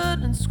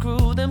shouldn't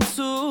screw them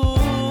too.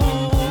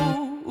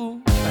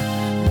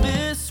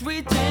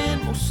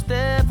 Misreading most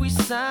every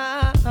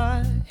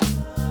sign.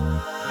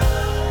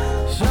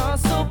 You're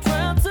so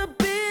proud to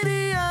be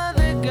the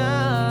other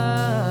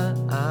guy.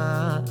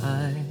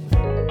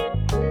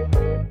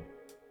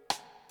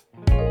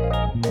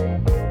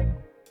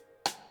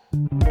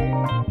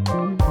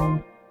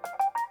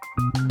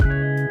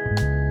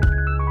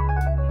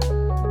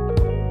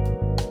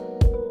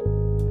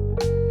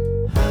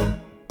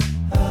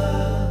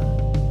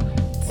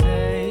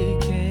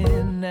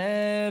 Taking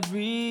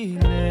every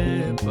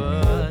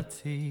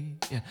liberty.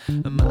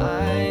 Am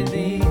I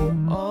the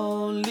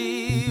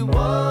only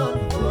one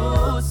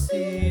who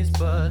sees?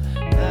 But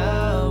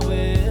now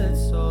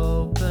it's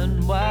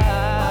open wide.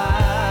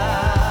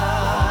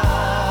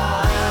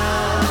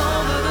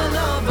 Over and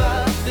over,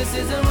 this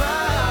isn't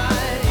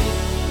right.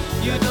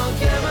 You don't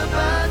care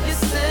about your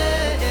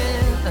sin.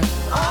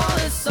 All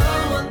is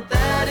someone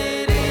that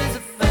it is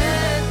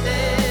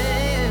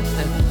offending.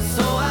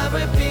 So I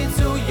repeat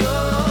to you,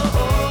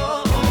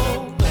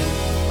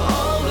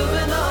 over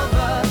and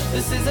over,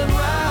 this isn't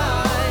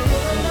right.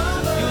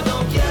 You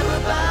don't care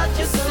about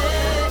your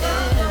sin.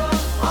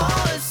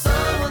 All is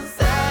someone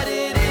that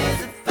it is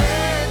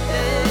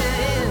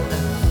offending.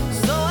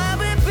 So I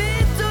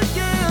repeat to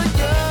you,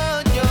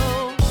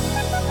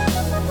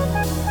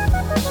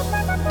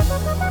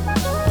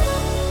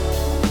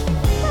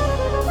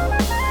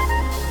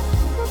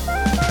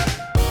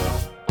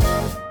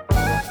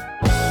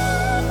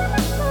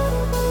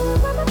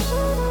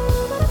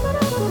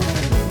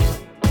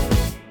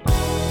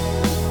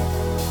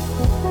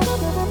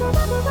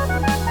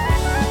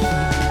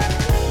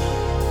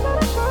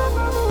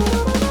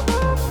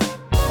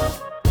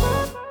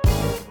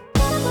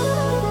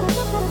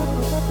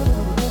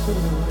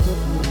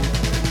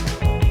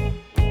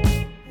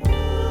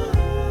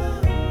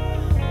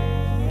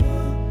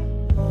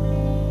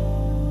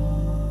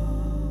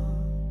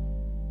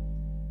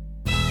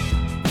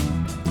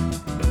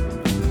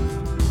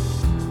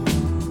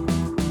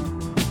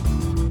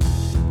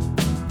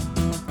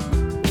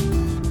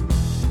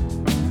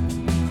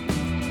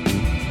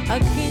 A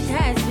king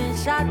has been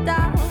shot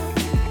down,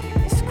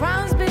 his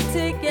crown's been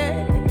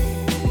taken.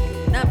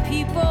 Now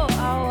people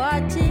are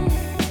watching,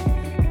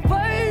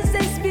 words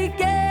they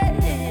speaking.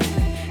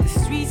 The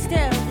streets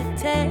tell the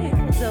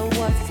tales of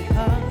what's to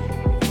come.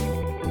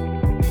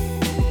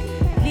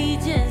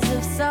 Legions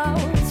of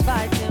souls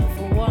fighting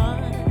for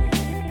one.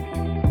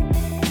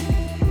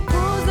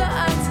 Rules are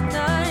out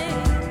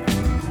tonight.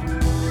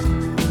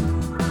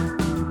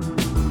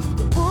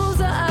 The wolves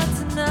are out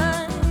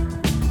tonight.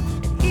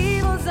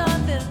 Evil's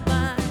on their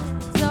mind.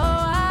 So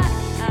I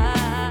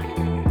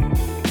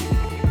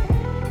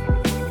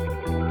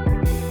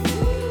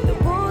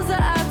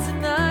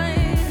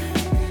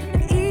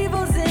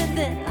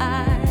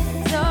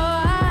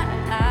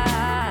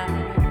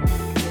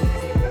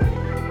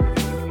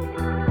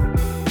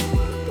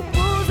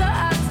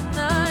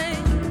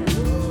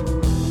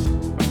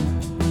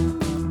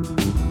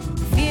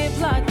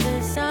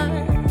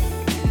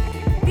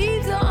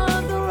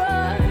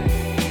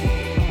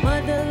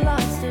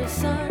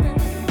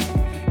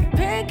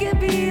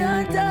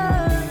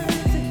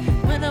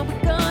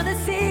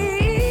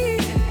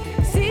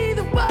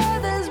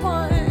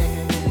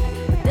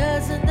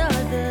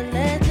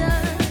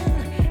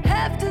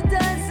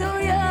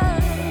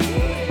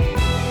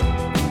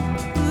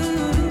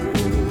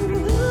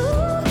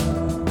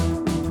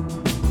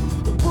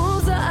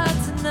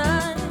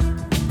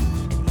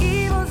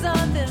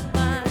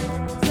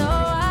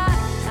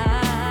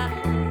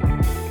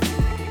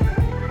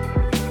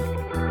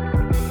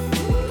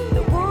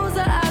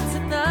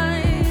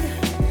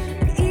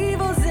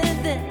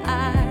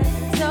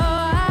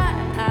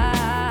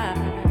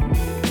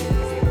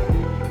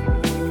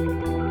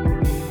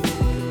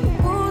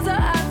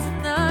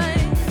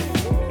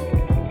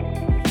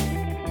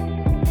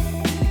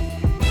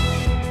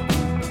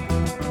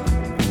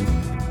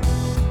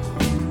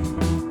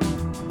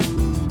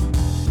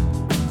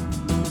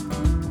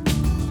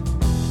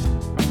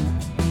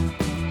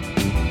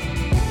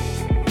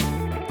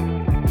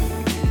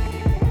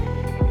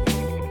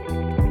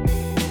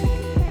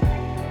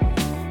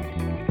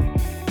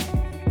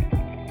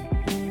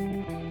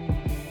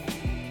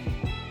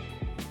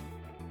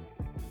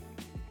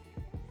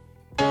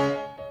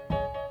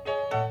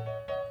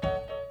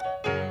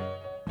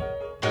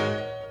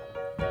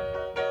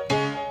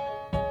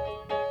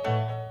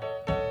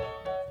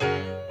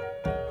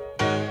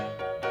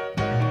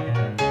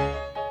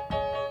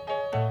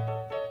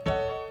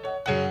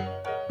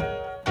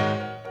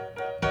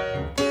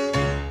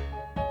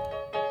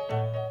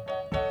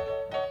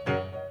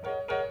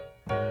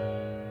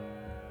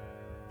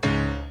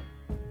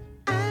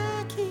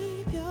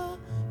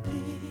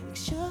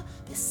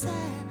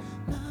beside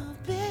my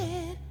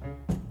bed.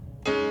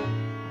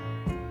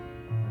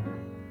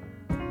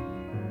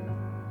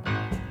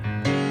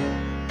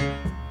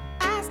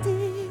 I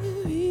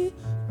still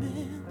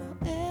remember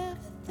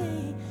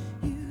everything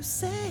you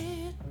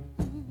said.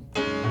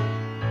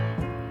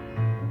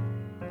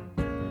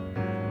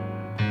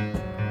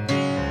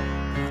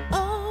 I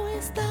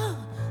always thought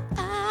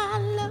our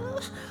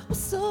love was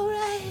so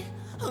right.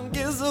 I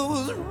guess I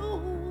was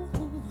wrong.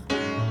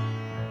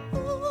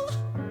 Ooh.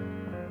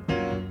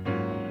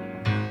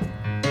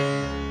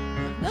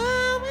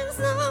 Now it's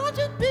all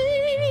just be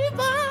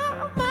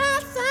by my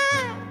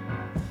side.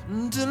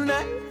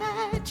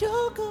 Tonight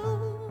you're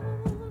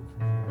gone.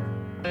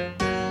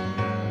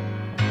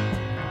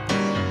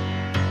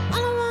 I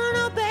don't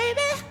wanna,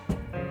 baby.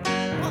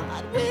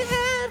 What we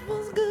had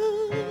was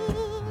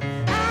good.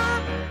 I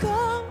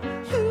call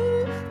you,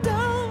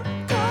 don't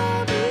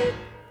call me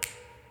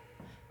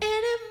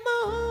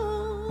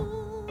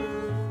anymore.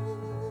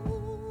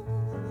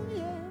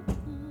 Yeah.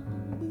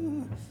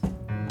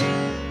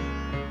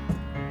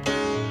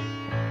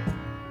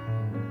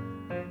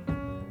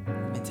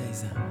 Let me tell you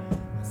something.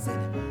 I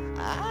said,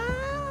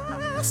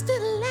 I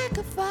still like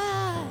a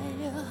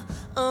fire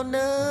on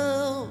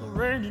a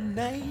rainy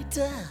night.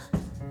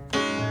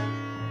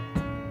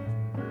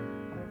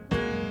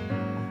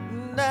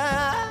 And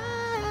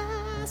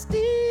I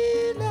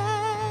still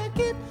like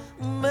it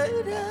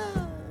better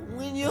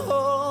when you're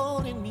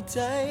holding me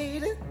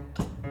tight.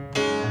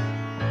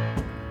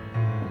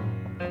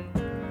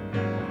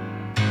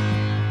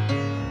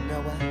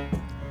 Now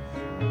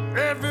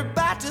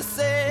everybody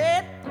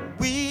said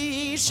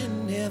we should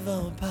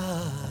never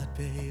part,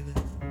 baby.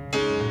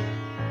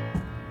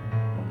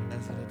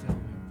 That's what they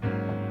told me.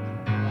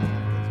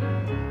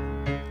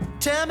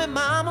 Tell me,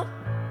 mama,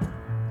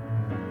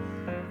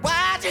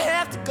 why'd you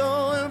have to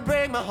go and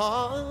break my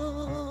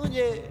heart?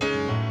 Yeah.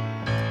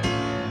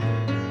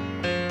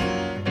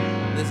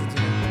 Listen to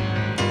me.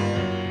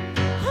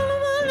 All I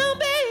wanna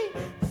be,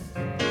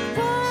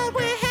 what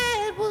we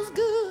had was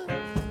good.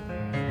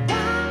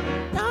 Why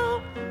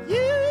don't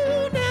you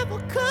never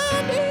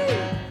come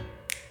here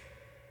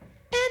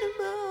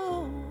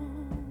anymore?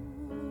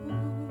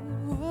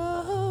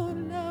 Oh,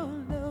 no,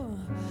 no.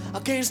 I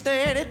can't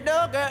stand it,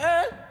 no,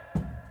 girl.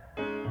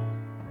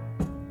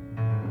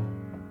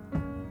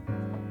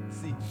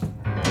 See,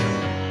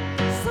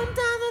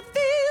 sometimes it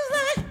feels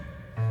like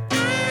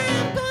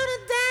I'm gonna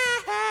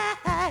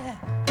die.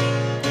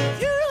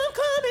 You don't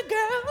call me,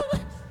 girl.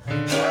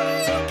 Honey,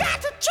 you got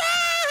to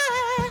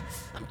try.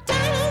 I'm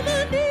down on my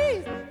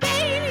knees,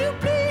 begging you,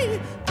 please,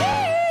 please,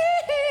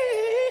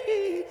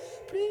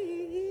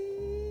 please.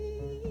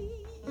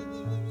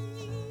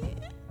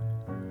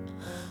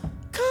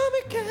 Call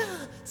me,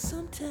 girl,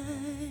 sometime.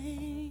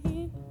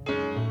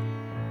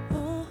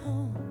 Oh,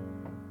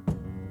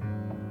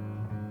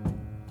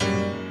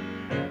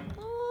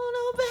 oh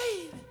no,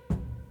 baby,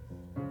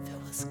 if it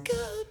was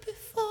good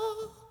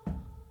before,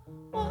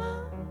 why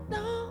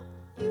don't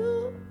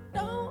you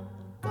don't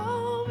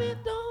call me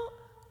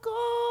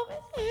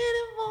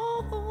anymore?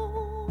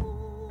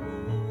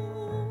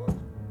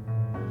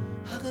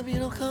 How come you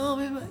don't call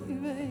me,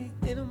 baby,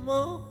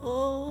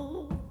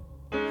 anymore?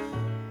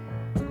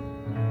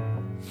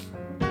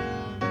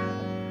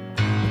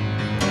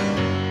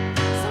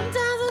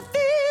 Sometimes it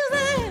feels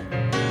like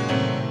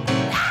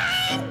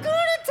I'm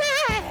gonna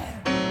die.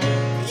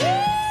 You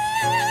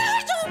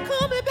don't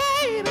call me,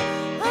 baby.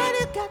 I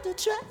just got to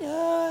try.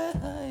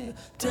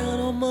 Down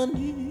on my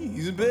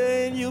knees,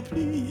 begging you,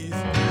 please.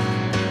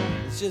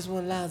 It's just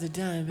one lousy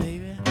time,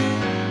 baby.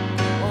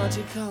 Why don't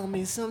you call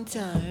me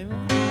sometime?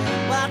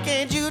 Why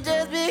can't you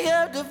just pick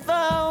up the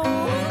phone?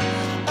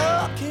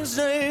 Oh, I can't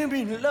stay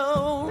being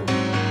alone.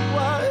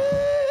 Why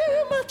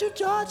must you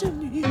charging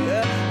me?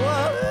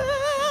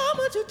 Why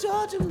must you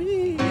charging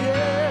me?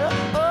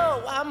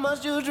 Oh, why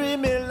must you treat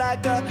me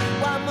like a?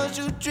 Why must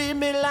you treat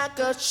me like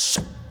a?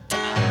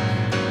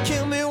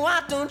 Kill me,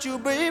 why don't you,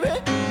 baby?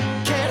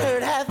 Can't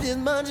hurt half as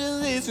much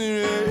as this.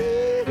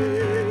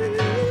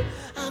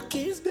 I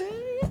can't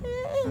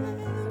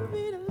stand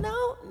being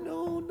alone.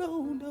 No, no,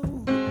 no.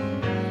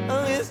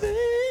 I can't stand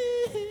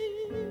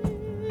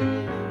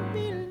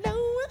being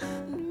alone.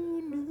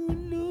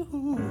 No, no,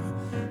 no.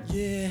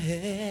 Yeah.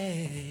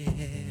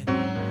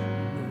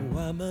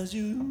 Why must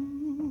you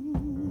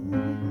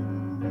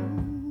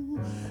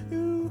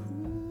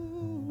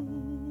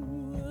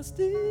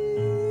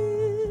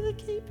still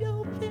keep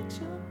your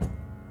picture?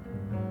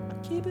 I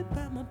keep it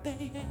by my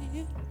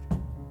bed.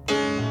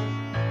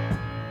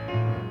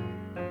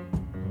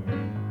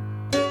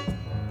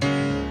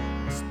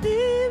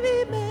 Still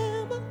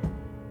remember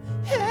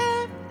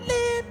every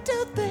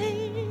little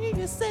thing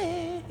you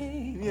say.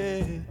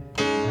 Yeah.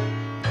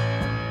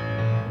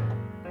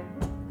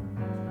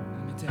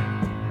 Let me tell you.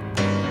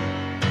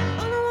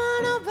 I don't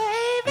wanna,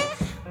 baby.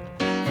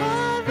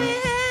 What we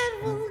had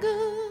was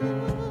good.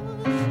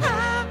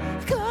 How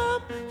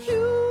come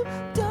you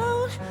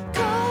don't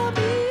call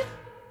me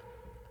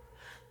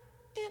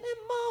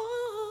anymore?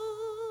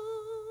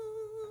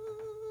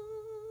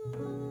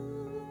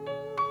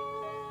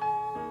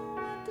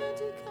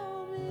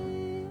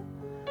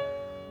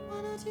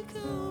 you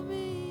call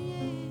me,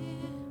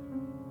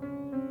 yeah.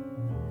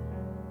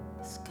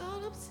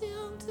 Scallops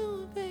young to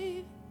a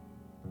baby.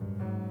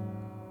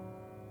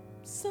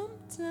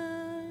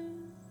 Sometimes.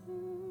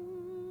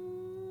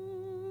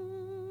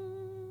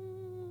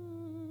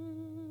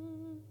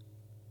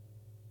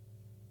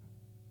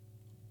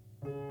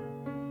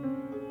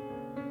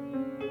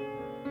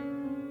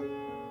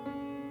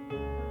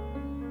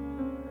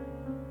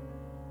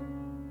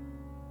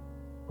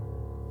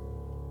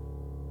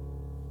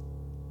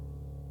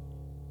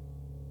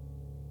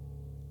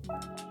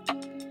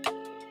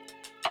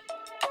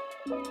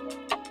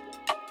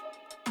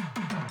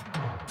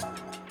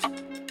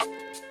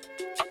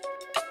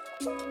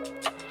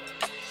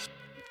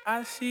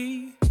 I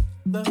see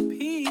the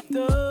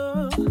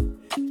Peter.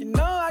 You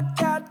know I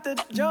got the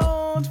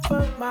Jones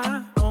for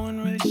my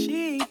own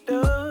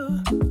Rashida.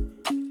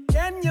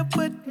 Can you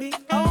put me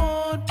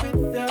on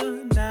with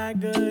the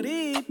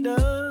Nagarita?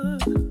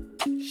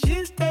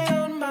 She stay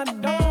on my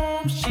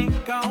dome, she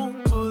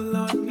gon' pull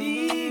on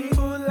me,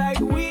 pull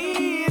like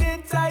weed,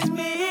 entice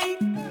me.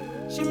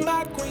 She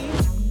my queen,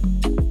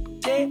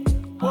 yeah,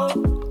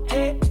 whoa,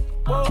 yeah,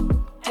 whoa,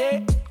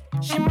 yeah.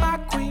 She my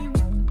queen,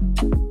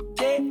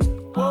 yeah,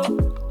 whoa,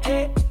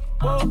 yeah,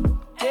 whoa,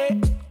 yeah.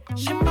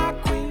 She my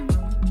queen,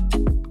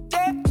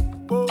 yeah,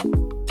 whoa,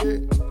 yeah,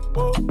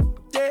 whoa,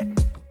 yeah.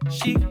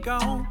 She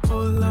gon'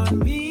 pull on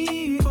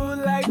me, pull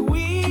like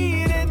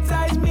weed,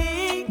 entice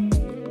me.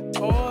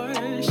 Or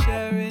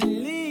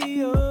Sharon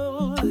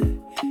Leo,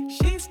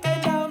 she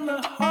stay down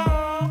the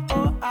hall,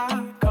 or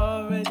I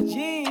call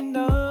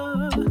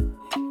Regina.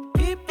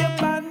 Keep your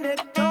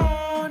bonnet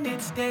on,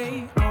 it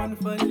stay on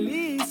for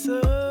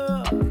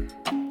Lisa.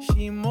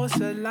 She more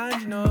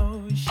Solange,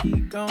 no, she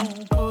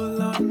gon'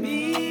 pull on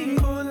me,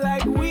 pull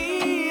like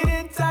weed,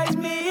 entice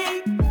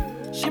me.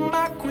 She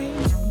my queen,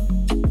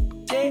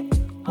 yeah,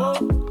 whoa,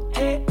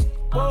 yeah,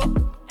 whoa,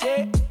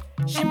 yeah.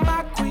 She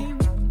my queen,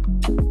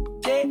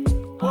 yeah,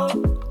 whoa,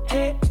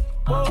 yeah,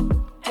 whoa,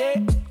 yeah.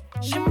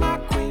 She my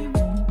queen,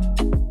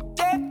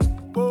 yeah,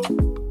 whoa,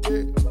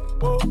 yeah,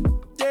 whoa,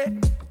 yeah.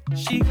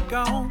 She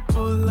gon'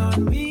 pull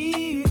on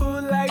me,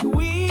 pull like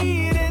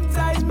weed,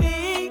 entice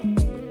me.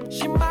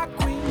 She my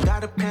queen.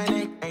 Got a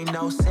panic, ain't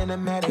no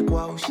cinematic,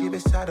 whoa. She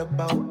beside a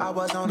boat, I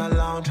was on a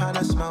lawn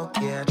tryna smoke,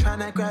 yeah.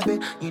 Tryna grab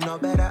it, you know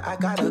better, I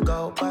gotta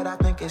go. But I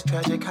think it's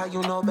tragic how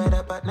you know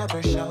better but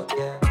never show,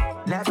 yeah.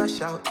 Never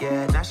show,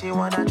 yeah. Now she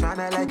wanna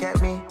tryna look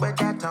at me with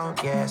that tone,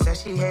 yeah.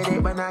 Says she hate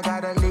it when I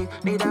gotta leave,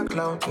 need a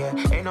clone, yeah.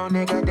 Ain't no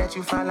nigga that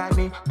you find like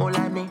me, move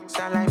like me,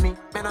 sound like me,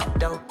 man I'm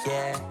dope,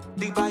 yeah.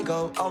 Deep I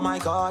go, oh my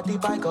god,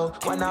 deep I go.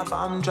 When I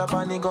bomb drop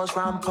on niggas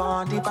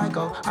rampant, deep I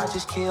go. I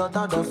just killed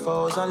all the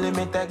foes,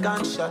 unlimited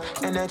gunshot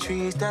in the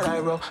trees that I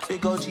roll.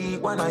 Big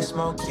OG when I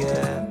smoke,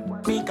 yeah.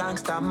 Me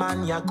gangsta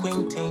man, ya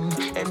queen thing.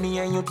 And me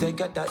and you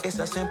together, it's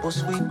a simple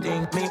sweet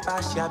thing. Me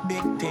pass ya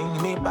big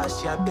thing, me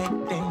pass ya big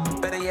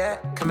thing. Better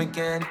yet, come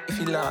again if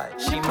you like.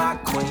 She my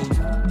queen.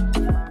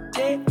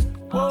 Yeah,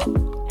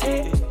 whoa,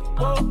 yeah,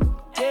 whoa,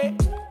 yeah.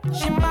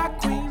 She my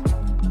queen.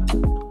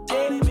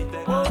 Yeah,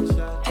 whoa,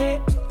 yeah,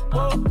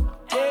 whoa,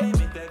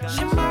 yeah.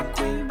 She my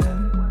queen.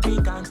 Me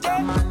gangsta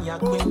man, ya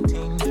queen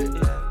thing.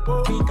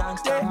 Me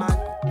gangsta man,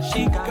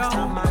 she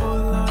gangsta man.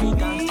 Me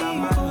gangsta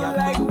man, ya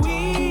queen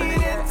thing.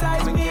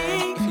 Come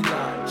again if you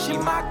like. She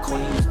my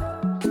queen.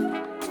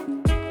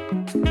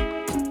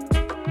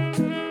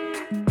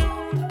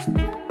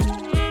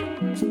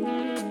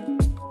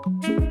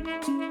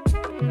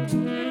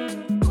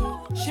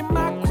 She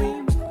my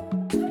queen.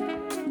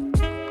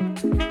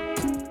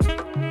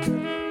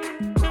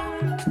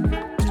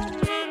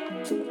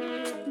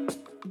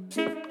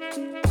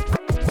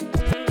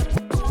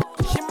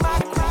 She my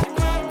queen.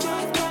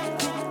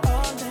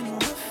 All in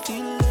my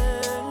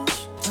feelings.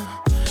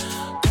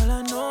 Girl, I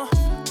know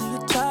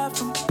you're tired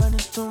from running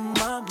through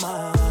my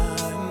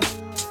mind.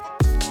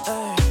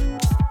 Ay.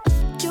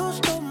 You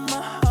stole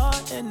my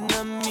heart and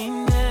I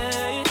mean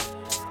it.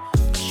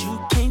 You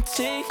can't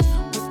take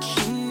what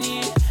you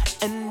need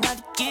and not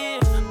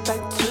give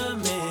back to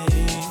me.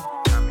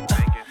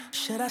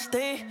 Should I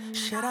stay?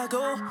 Should I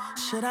go?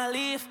 Should I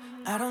leave?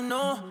 I don't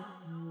know.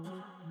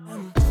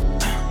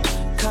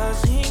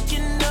 Cause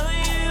thinking of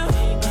you,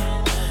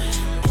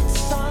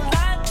 it's all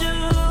I do.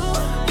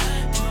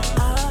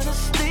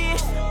 Honestly,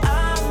 I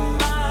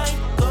might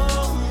go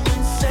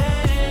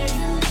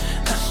insane.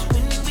 Cause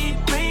when we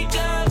break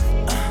up,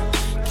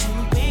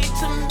 can't wait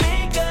to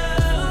make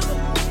up.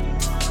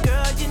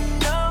 Girl, you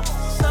know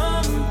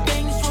some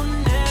things will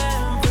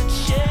never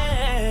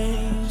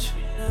change.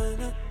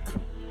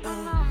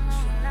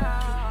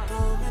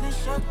 Too many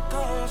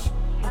circles.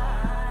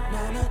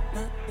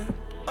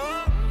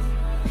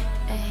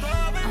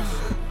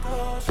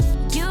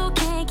 You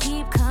can't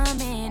keep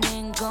coming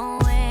and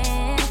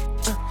going,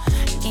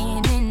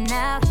 in and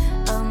out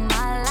of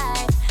my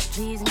life.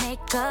 Please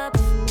make up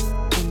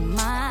your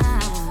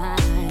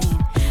mind.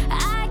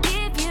 I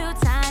give you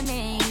time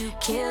and you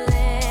kill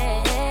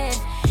it.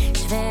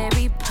 It's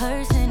very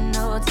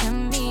personal to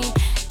me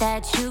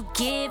that you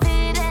give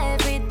it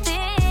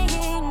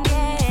everything,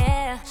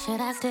 yeah.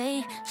 Should I I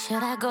stay?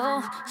 Should I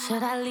go?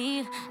 Should I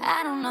leave?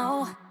 I don't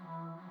know.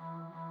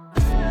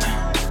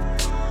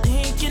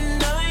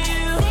 Thinking of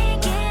you,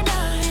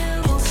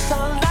 it's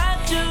all I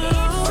do.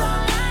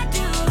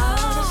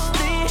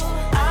 Honestly,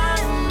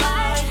 I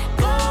might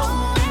go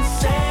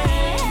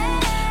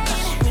insane.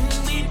 'Cause when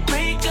we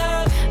break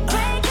up,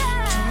 can't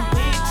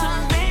wait to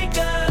make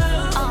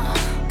up.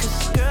 'Cause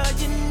girl,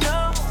 you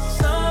know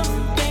some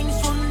things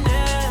will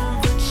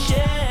never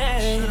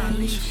change. Should I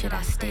leave? Should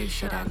I stay?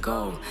 Should I go?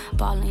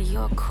 Ball in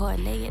your court,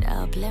 lay it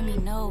up, let me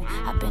know.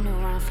 I've been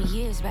around for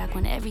years, back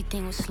when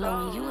everything was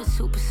slow. And you a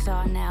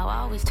superstar now, I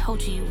always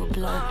told you you would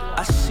blow.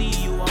 I see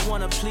you, I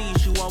wanna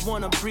please you, I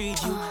wanna breed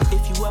you.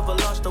 If you ever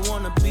lost, I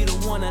wanna be the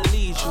one that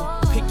leads you.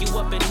 Pick you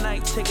up at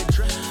night, take a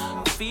drink,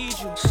 feed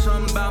you.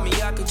 Something about me,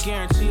 I could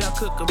guarantee I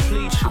could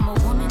complete you. I'm a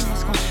woman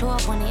that's gonna show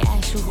up when they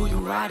ask you who you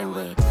riding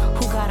with.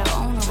 Who got her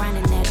own around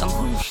the neck, I'm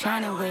who you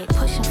shining with.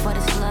 Pushing for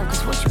this love,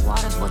 'cause what you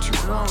water's what you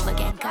grow. Look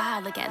at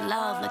God, look at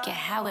love, look at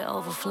how it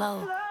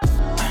overflows.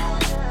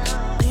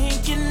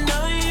 Thinking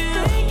of you,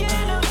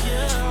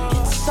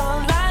 it's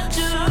all I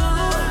do.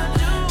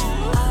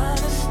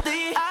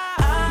 Honestly, I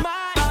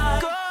might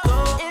go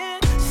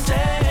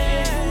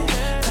insane.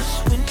 'Cause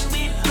when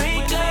we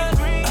break up,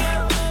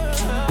 can't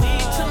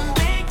wait to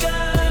make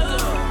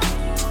up.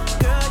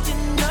 Girl, you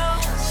know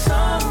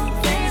some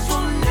things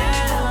will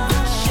never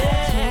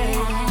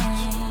change.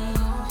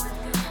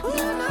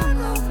 No.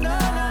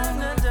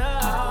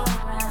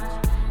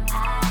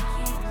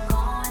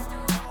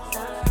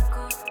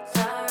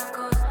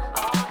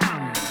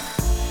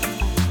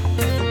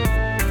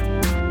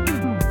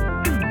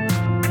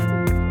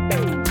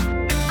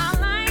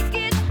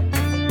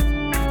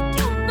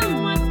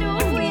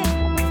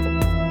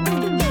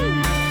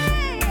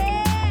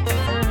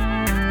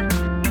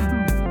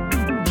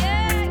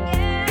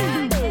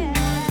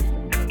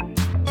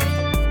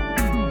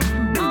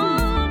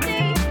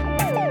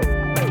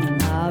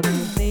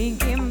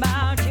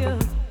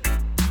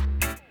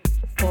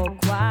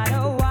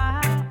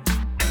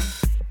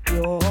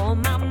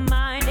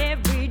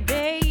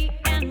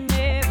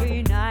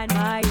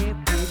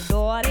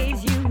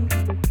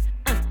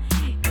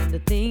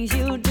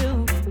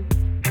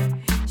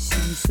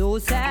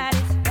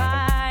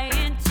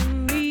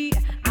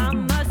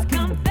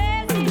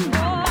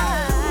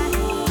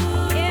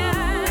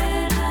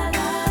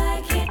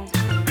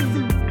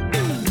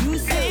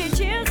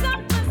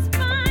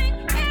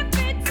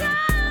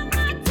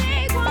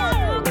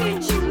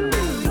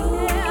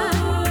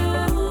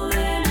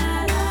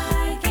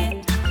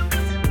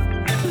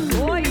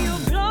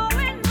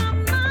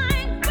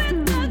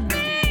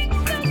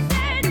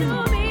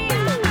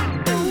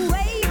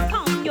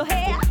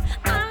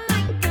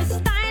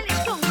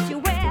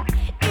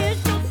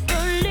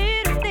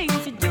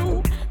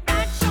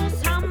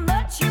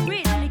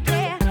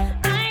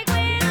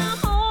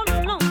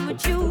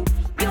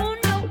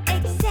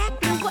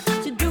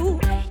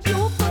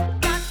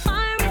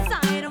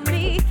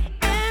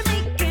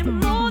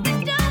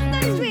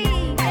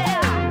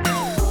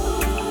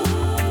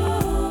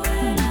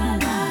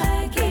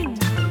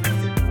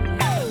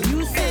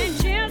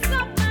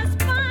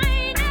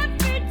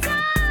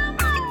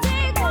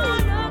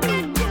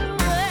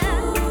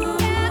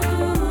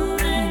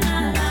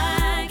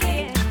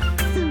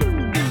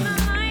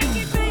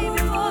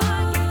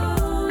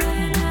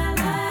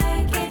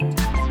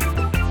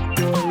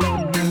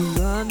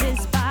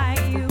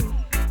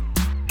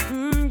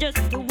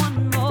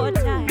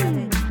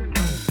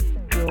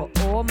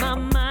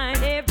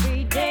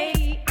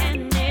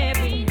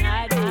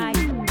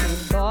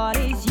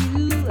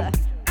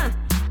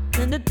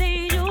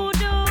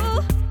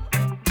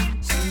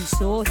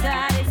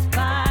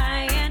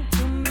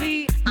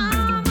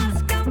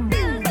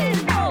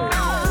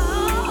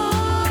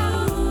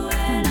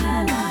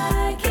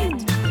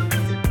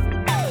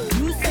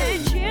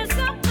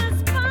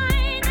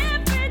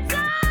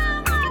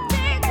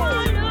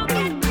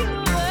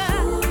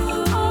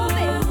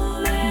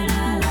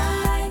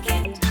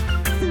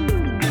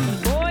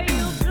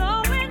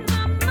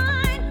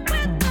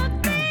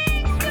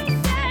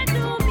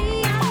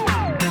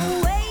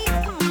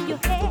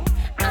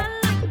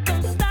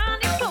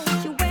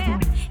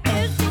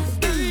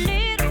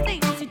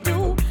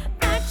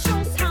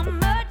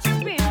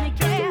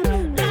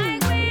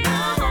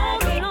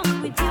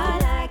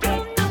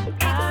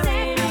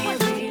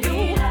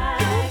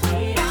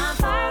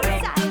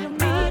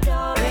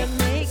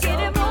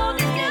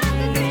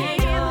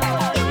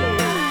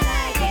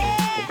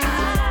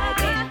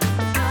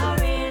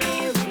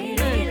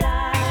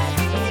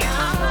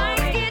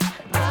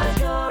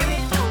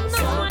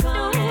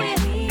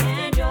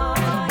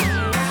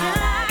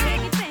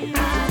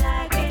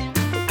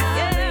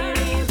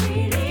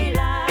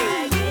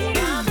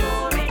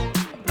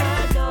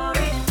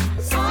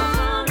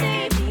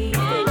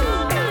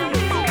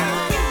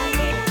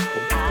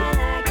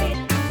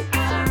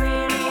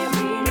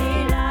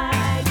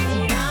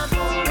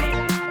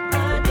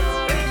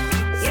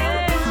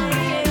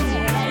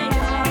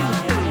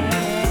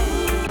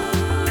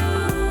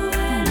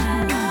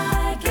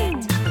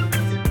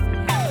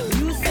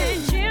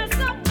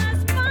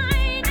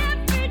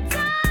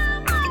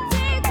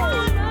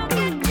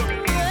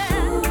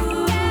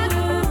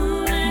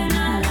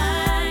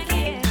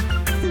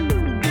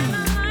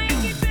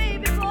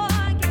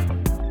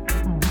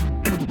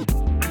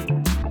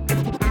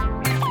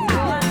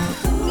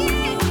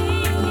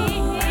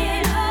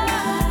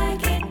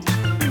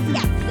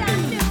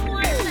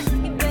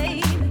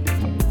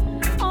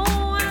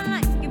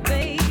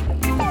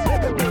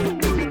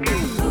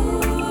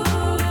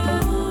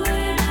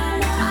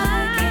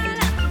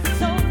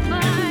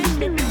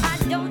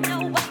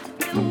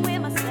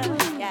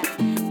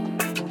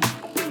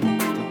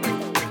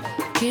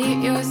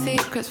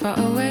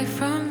 got away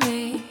from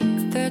me.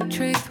 The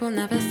truth will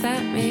never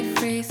set me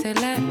free, so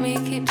let me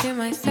keep to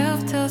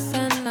myself till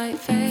sunlight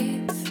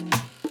fades.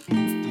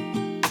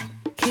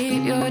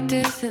 Keep your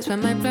distance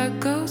when my blood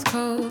goes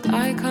cold.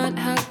 I can't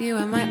help you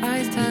when my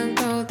eyes turn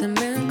gold. The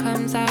moon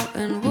comes out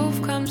and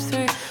wolf comes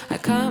through. I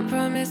can't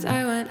promise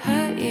I won't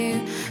hurt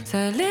you, so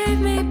leave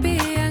me be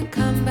and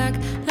come back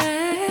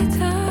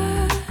later.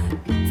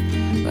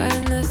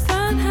 When the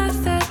sun has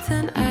set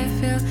and I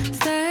feel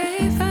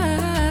safer.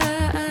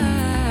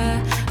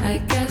 I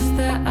guess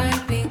that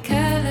I've been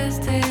careless,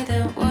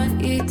 didn't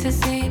want you to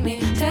see me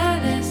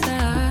jealous.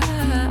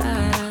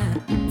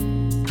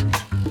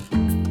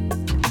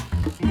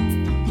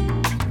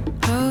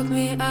 Hold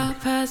me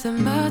up as a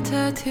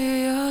martyr to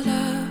your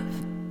love.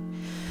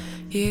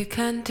 You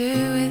can do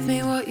with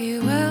me what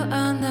you will,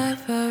 I'll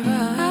never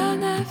run. I'll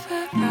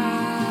never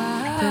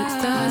run. Put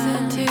stars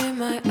into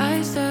my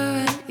eyes so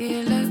when you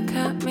look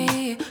at me,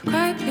 you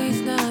cry,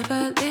 please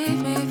never leave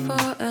me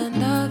for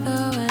another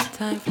when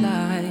time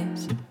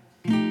flies.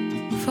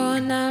 For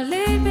now,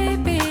 leave me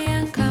be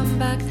and come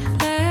back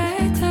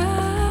later.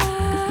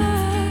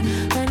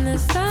 When the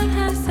sun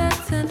has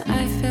set and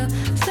I feel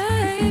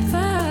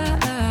safer.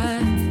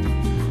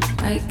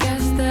 I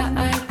guess that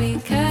I've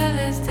been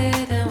careless,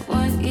 didn't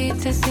want you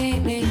to see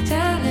me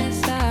jealous.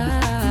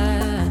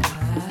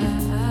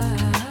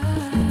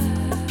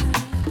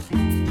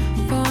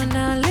 For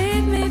now,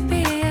 leave me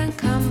be and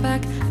come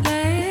back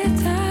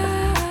later.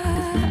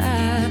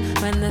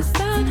 When the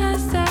sun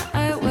has set,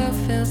 I will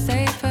feel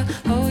safer.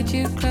 Hold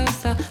you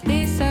closer,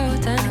 be so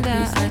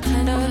tender.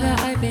 I know that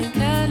I've been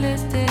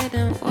careless,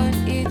 didn't want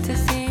you to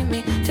see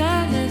me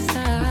jealous.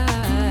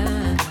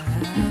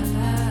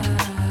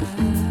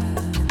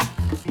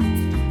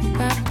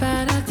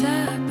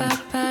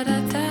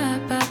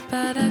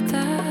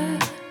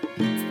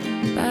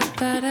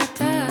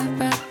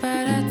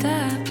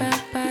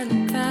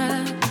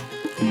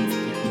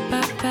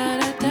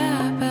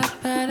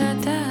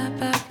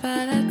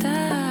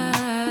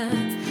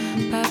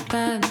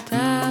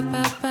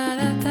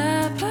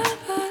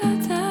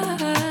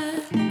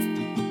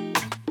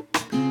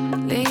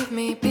 Leave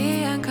me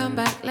be and come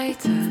back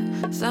later.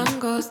 Sun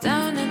goes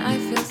down and I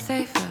feel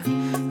safer.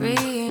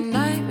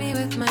 Reunite me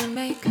with my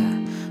maker.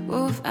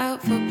 Wolf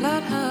out for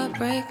blood,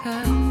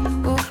 heartbreaker.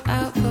 Wolf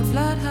out for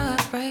blood,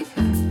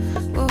 heartbreaker.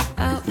 Wolf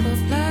out for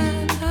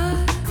blood,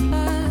 blood.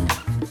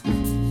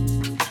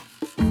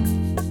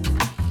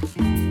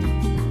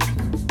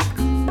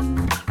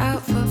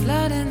 Out for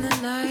blood in the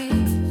night.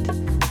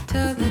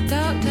 Till the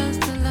dark turns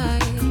to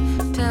light.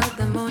 Till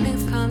the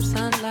mornings come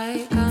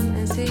sunlight. Come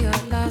and see your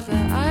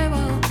lover. I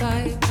won't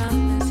bite.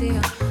 Come and see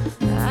your.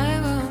 I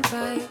won't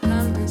bite.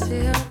 Come and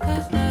see your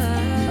lover.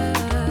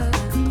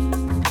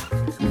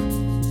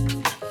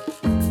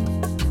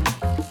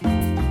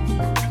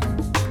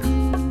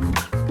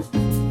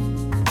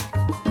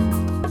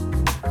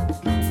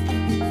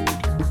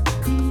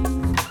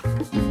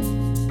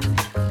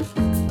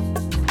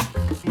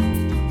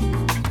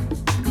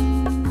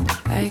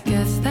 I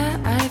guess that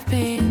I've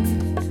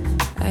been,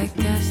 I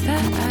guess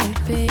that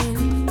I've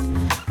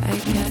been, I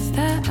guess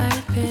that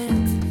I've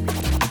been,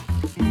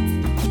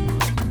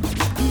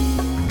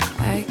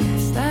 I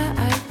guess that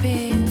I've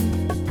been,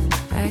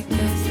 I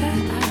guess that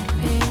I've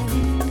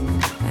been,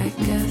 I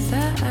guess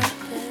that I've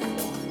been.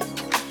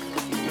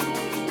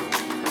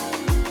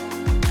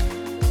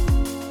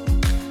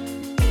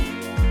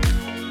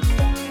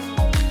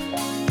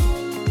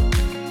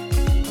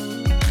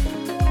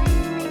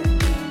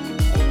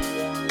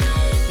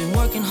 Been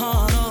working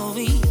hard all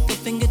week, a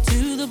finger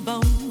to the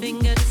bone,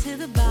 finger to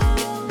the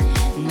bone.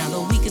 Now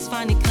the week is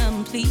finally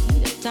complete.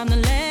 Time to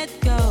let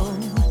go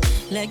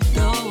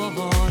of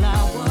all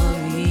our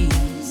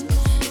worries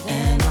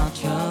and our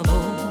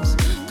troubles.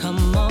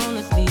 Come on,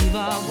 let's leave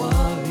our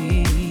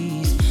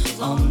worries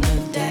on the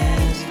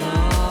dance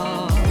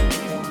floor.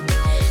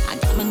 I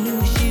got my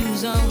new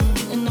shoes on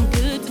and I'm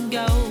good to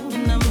go,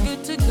 and I'm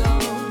good to go.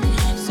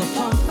 So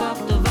pump up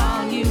the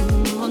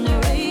volume on the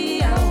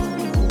radio.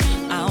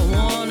 I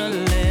wanna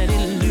let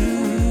it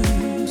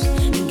loose,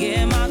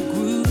 get my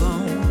groove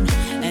on,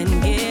 and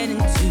get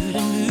into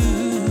the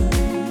mood.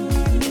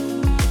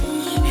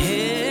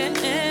 Yeah,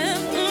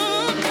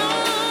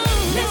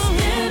 let's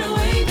get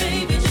away,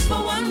 baby, just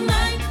for one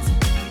night.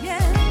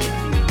 Yeah,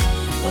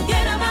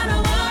 forget about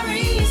our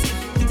worries,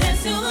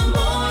 dance till the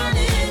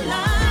morning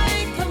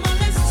light. Come on,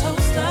 let's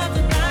toast up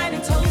the night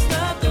and toast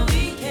up the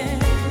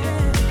weekend.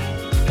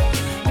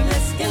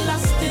 Let's get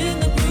lost in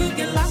the groove,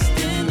 get lost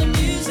in the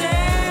music.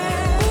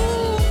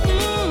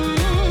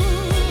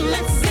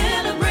 Let's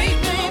celebrate,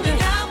 baby,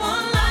 got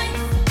one life.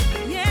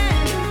 Yeah,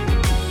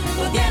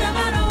 forget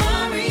about our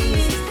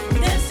worries,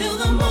 dance till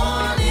the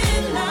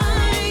morning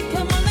light.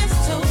 Come on, let's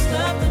toast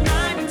up the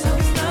night and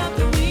toast up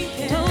the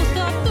weekend. Toast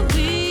up the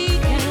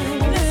weekend.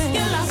 Let's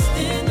get lost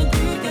in the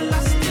groove, get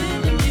lost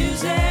in the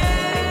music.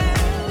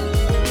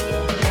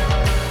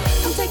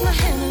 Come take my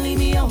hand and lead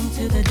me on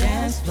to the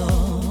dance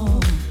floor.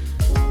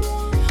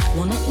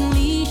 Wanna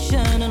unleash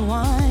and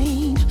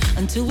unwind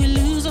until we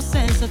lose our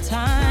sense of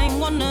time.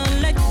 Wanna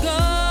let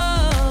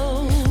go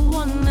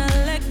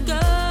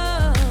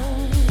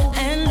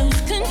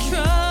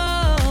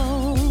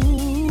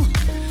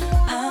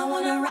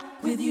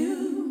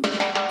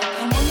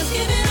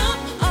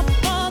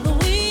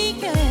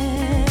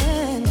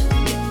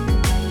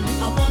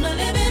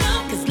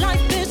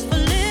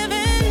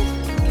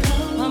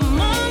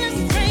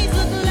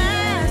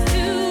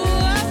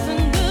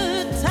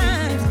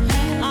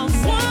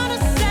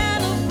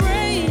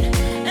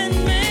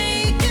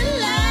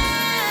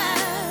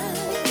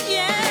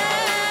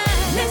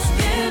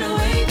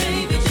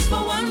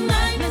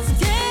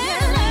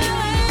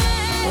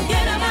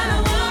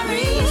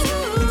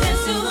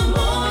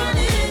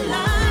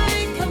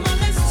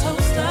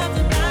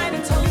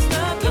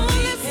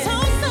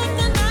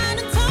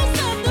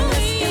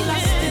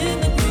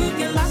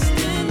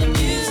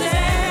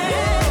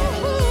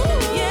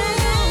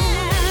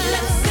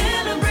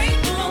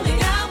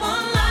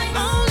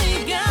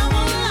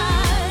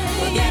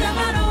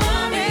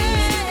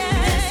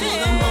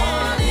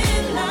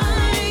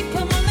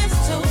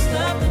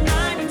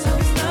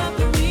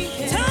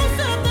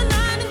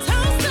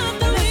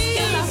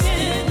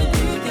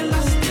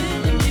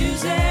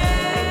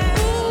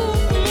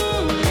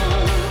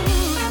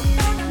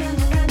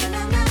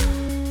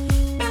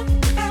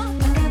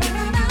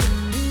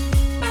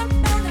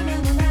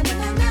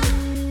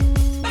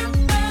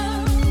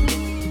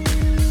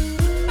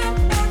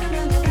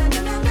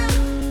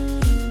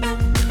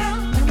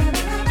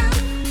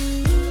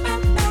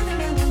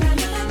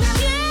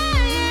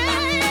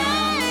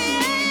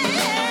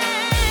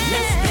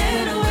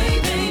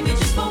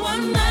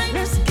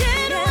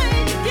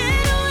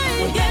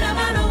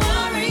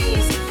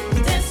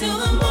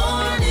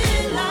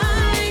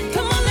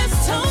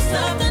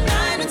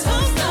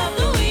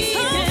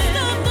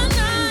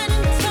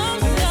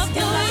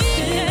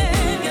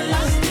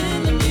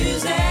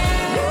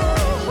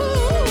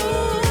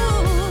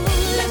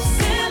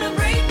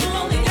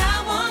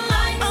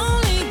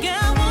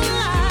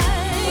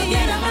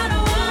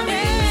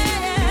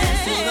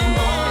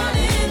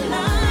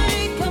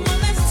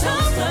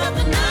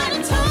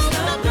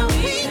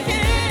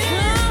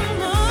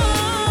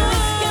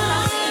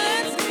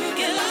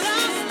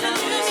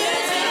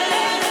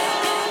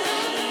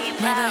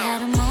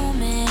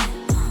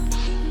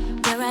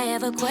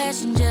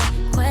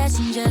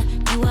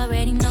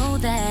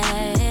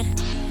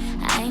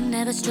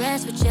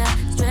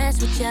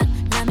stressed with ya,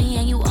 love me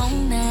and you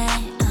own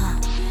that.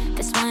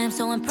 That's why I'm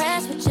so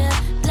impressed with ya,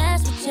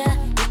 blessed with ya.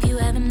 If you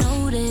haven't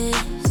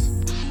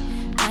noticed,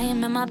 I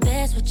am at my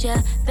best with ya,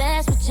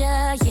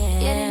 yeah.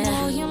 Yeah, they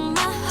know you're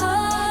my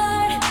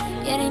heart,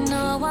 yeah, they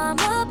know I'm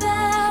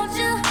about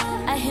ya.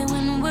 I hate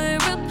when we're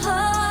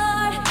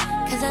apart,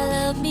 cause I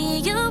love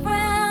me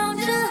around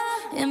ya.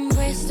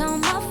 Embrace all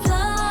my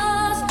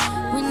flaws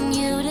when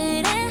you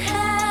didn't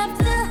have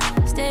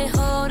to. Stay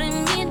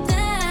holding me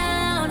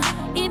down,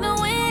 even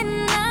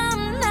when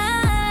I'm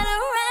not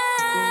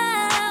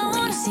around.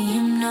 When you see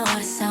him,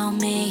 notice on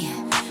me.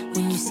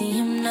 When you see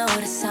him,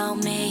 notice on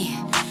me.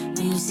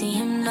 When you see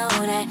him, know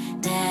that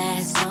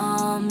that's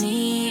on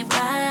me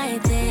right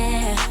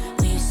there.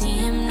 When you see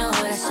him, know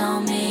that's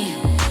on me.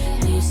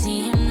 When you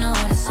see him, know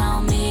that's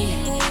on me.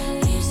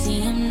 When you see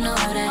him, know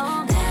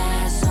that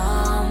that's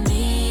on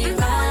me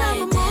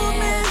right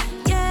there.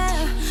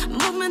 Yeah,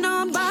 movement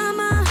on by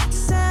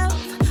myself,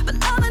 but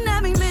loving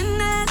every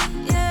minute,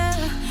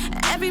 yeah.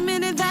 Every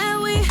minute that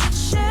we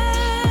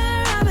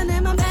share, I've been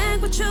in my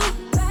bag with you.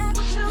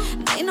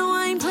 They know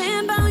I ain't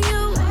playing about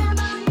you.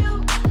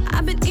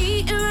 I've been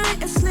eating right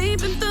and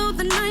sleeping through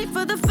the night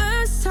for the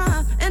first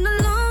time in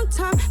a long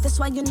time. That's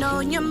why you know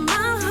you're my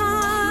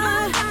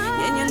heart,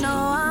 and you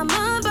know I'm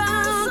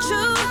about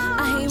you.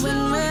 I hate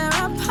when we're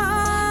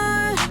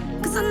apart,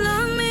 cause I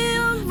love me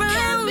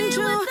around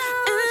you.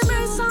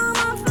 Embrace all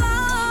my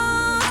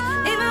flaws,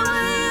 even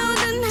when you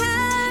didn't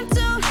have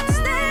to.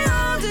 Stay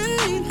holding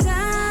me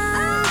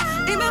down,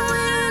 even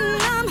when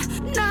I'm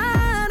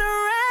not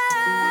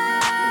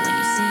around. When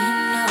you see him,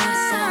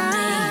 notice on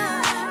me.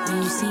 When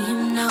you see him,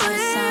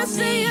 notice on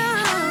me.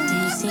 When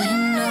you see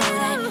him, know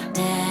that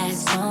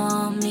that's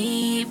on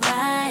me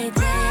right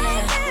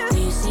there.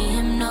 When you see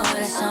him,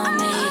 notice on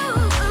me.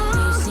 When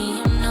you see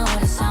him,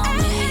 notice on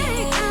me.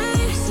 When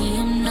you see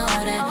him, know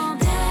that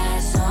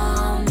that's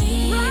on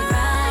me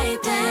right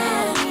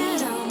there.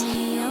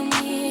 On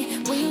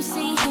me. When you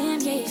see him,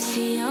 yeah, you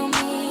see on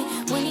me.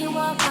 When you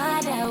walk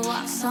by, that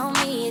walks on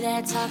me,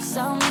 that talks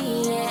on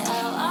me, yeah,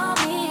 oh, on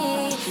me,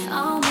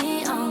 on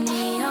me, on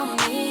me, on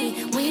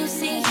me. When you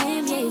see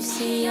him, yeah, you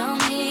see on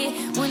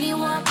me. When you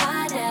walk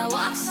by, that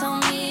walks on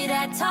me,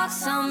 that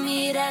talks on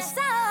me, that's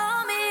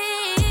on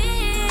me.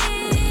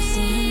 When you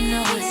see him,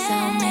 notice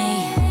on me.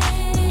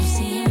 When you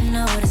see him,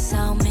 notice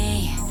on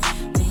me.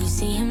 When you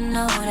see him,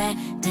 know that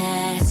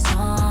that's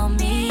on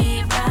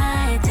me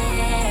right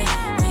there.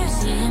 When you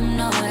see him,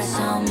 notice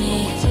on me.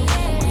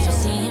 When you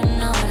see him,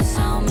 notice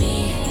on me.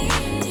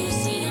 When you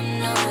see him,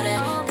 know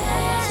that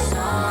that's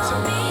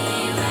on me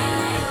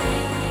right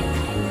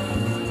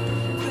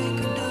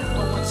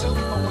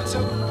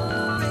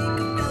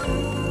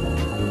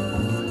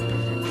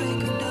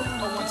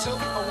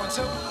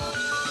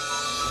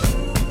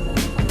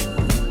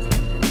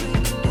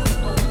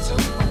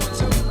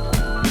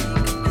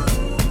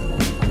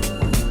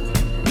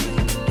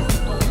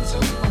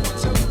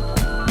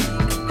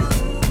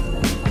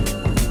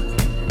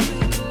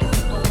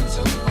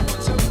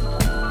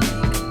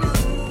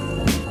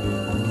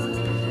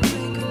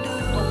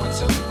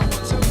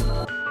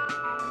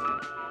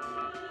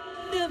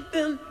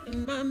Living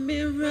in my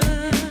mirror,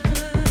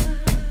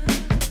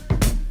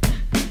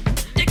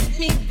 take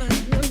me by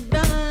the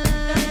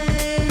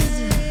eyes.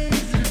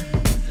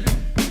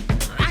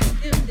 I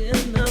can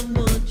then I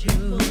want you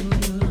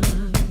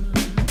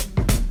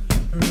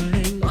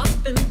running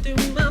up into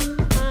my mind.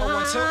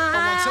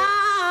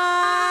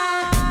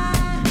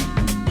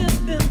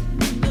 Living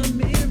in the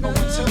mirror,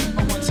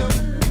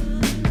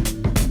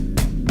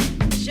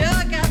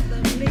 sure got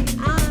lovely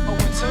eyes.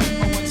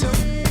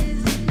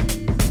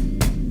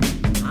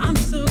 I'm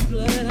so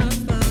glad I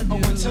found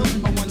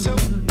you.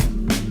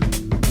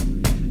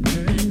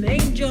 You're an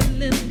angel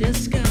in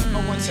disguise.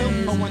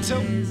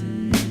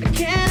 I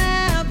can't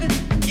help it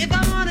if I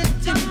wanted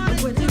to. I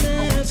wouldn't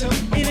have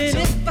it, even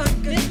if I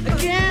could. I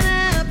can't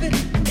help it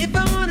if I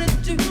wanted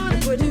to. I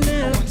wouldn't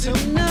have to.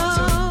 No,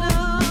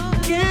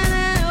 can't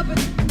help it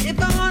if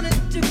I wanted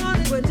to. I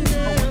wouldn't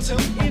have to,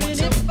 even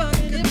if I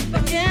could. I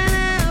can't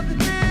help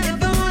it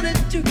if I wanted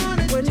to.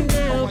 I wouldn't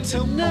have to.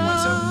 No.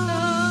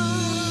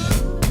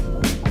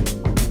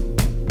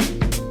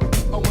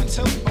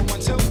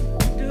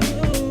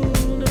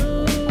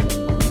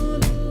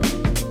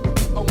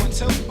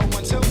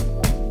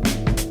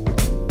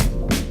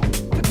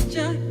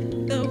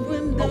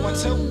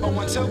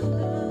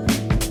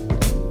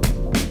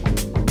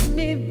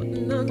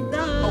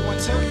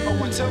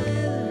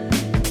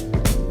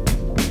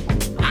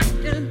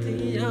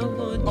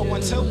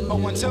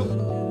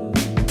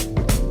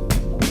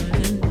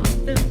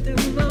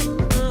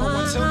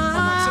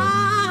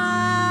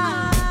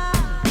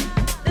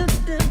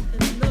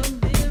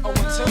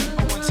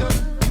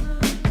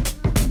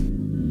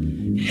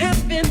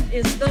 Heaven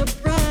is the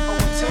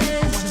prize.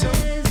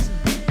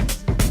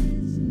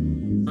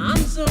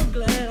 I'm so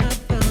glad I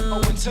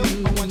found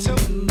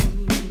you.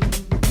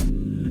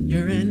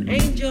 You're an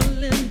angel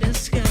in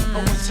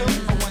disguise.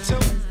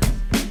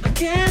 I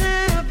can't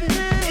help it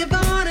if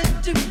I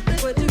wanted to.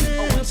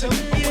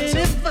 Even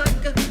if I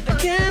could, I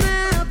can't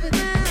help it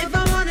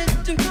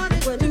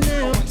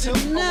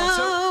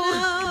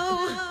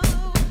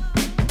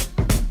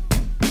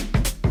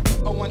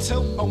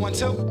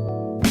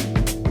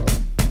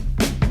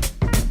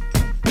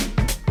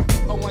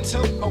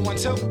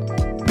All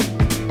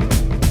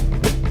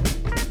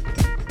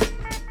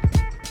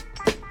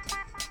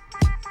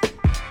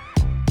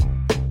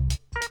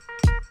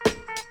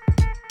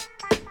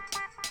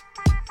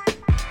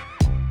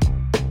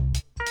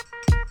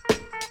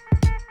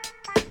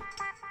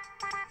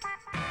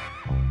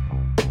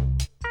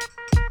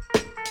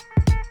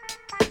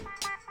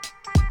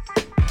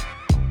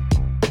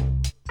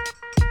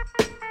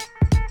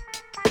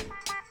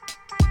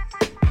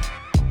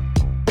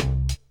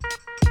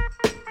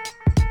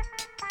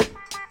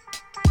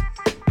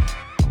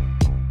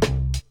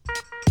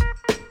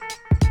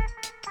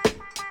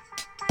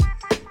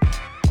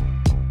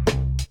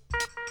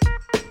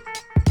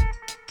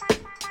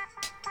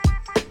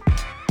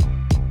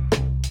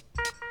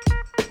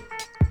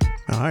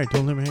right,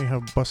 don't let me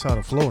have bust out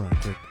a flow right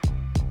quick.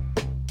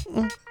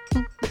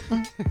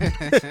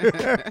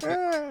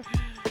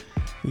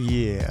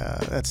 Yeah,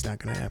 that's not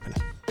gonna happen.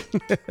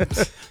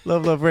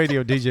 Luv Luv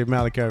Radio, DJ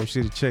Malachi,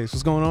 Rashida Chase.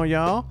 What's going on,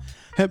 y'all?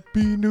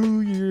 Happy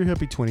New Year,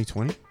 happy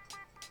 2020.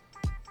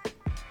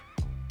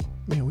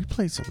 Man, we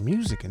played some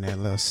music in that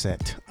little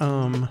set.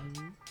 Man,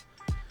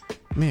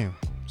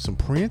 some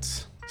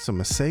Prince, some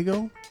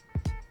Masego,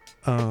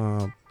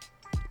 some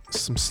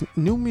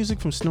new music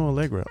from Snow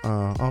Allegra.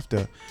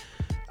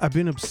 I've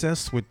been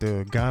obsessed with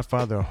the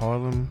Godfather of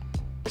Harlem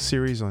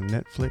series on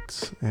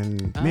Netflix,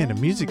 and man, the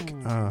music,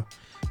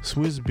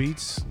 Swizz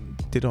Beats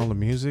did all the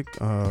music.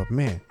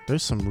 Man,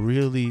 there's some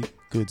really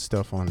good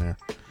stuff on there.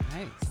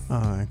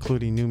 Nice.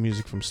 Including new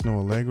music from Snow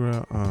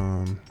Allegra.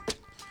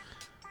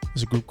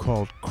 There's a group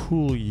called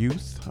Cruel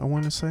Youth, I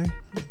want to say.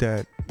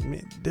 That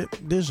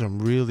there's some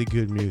really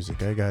good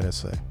music, I gotta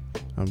say.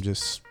 I'm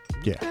just,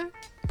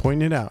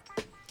 pointing it out.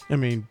 I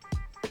mean,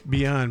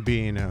 beyond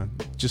being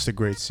just a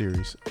great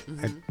series,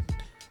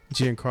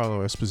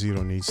 Giancarlo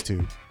Esposito needs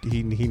to.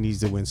 He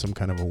needs to win some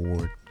kind of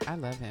award. I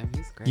love him.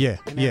 He's great. Yeah,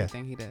 in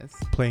everything he does.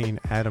 Playing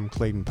Adam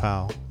Clayton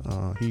Powell.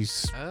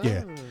 He's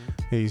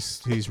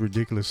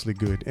ridiculously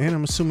good. And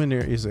I'm assuming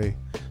there is a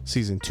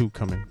season 2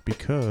 coming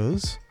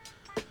because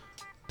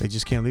they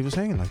just can't leave us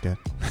hanging like that.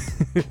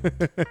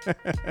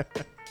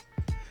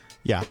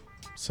 Yeah.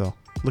 So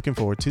looking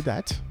forward to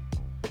that.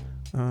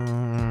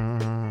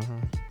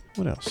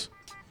 What else?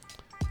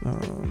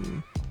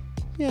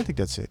 Yeah, I think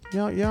that's it.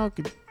 Y'all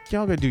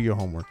gotta do your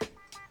homework.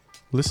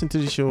 Listen to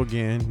the show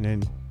again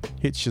and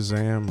hit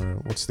Shazam or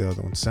what's the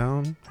other one?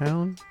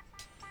 SoundHound,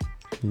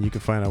 and you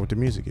can find out what the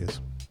music is.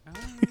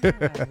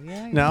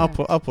 Now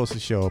I'll post the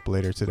show up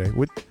later today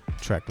with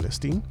track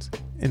listings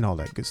and all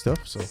that good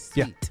stuff. So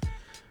Sweet.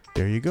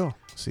 There you go.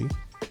 See,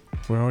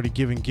 we're already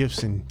giving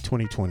gifts in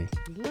 2020.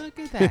 Look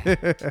at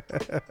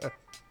that.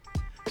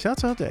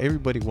 Shouts out to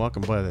everybody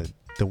walking by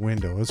the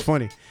window. It's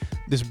funny.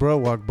 This bro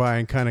walked by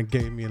and kind of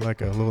gave me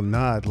like a little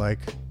nod. Like,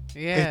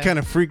 it kind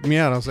of freaked me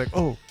out. I was like,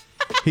 oh,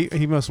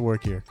 he must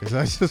work here, because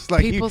I was just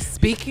like people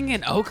speaking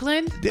in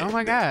Oakland. Oh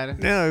my god.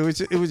 No,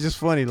 it was just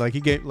funny. Like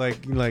he gave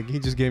like he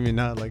just gave me a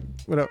nod. Like,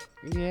 what up?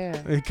 Yeah.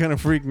 It kind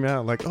of freaked me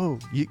out. Like, oh,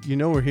 you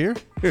know we're here.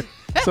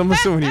 So I'm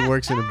assuming he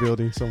works in a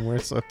building somewhere.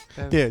 So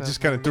That's it so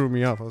just kind of threw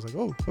me off. I was like,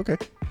 oh, okay.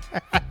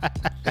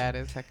 That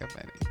is hecka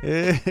funny.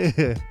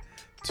 Yeah.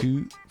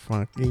 Too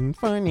fucking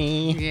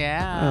funny.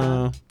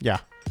 Yeah.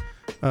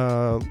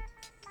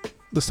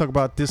 Let's talk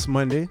about this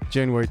Monday,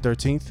 January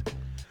 13th.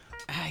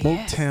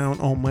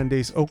 Motown on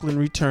Mondays. Oakland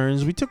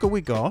returns. We took a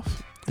week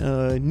off.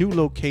 New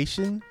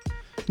location,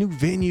 new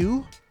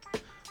venue.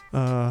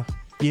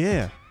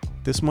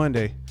 This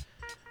Monday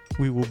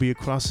we will be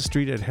across the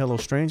street at Hello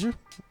Stranger.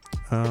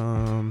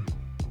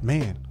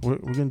 Man, we're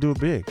gonna do it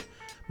big.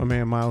 My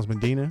man Miles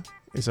Medina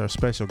is our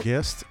special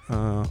guest.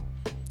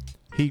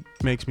 He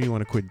makes me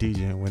want to quit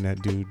DJing when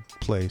that dude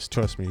plays.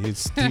 Trust me,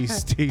 he's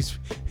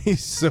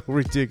so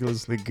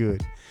ridiculously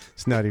good.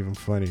 It's not even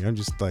funny. I'm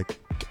just like,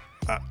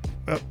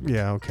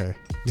 okay.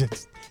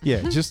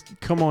 Just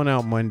come on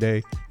out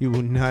Monday. You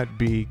will not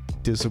be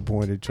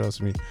disappointed.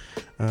 Trust me.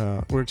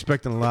 We're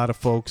expecting a lot of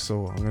folks,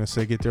 so I'm gonna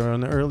say get there on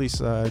the early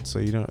side, so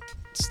you're not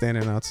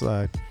standing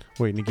outside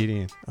waiting to get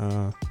in.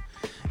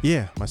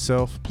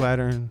 Myself,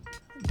 Plattern,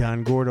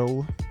 Don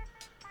Gordo.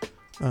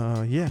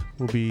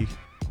 We'll be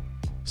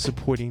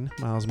supporting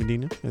Miles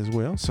Medina as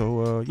well.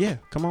 So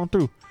come on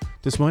through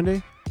this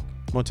Monday.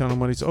 Motown on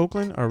Mondays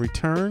Oakland, our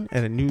return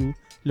at a new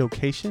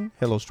location,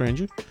 Hello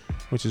Stranger,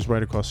 which is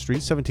right across the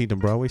street, 17th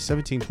and Broadway,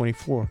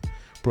 1724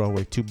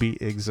 Broadway to be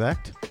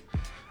exact.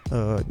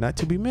 Not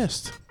to be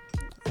missed.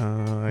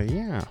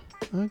 I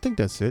think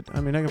that's it.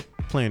 I mean, I got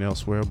playing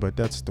elsewhere, but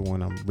that's the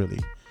one I'm really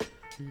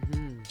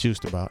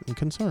juiced about and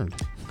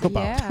concerned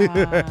about.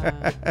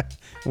 Yeah.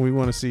 We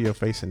want to see your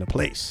face in the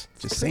place.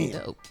 Just saying.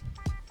 Dope.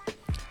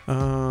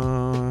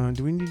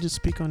 Do we need to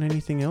speak on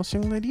anything else,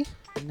 young lady?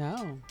 No,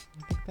 I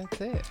think that's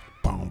it.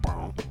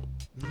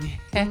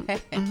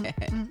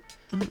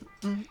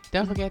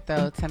 Don't forget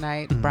though,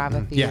 tonight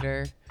Brava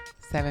Theater,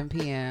 7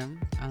 p.m.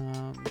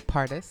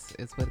 Partis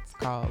is what it's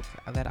called.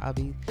 That I'll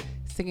be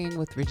singing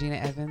with Regina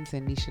Evans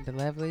and Nisha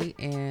DeLevely.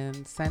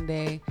 And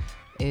Sunday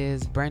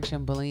is Brunch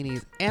and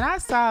Bellini's. And I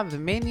saw the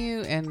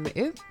menu, and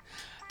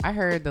I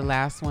heard the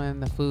last one,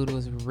 the food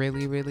was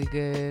really, really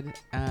good.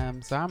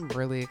 So I'm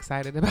really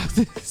excited about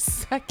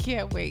this. I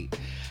can't wait.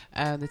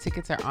 The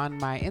tickets are on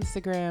my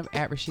Instagram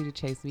at Rashida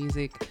Chase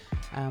Music.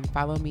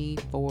 Follow me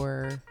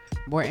for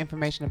more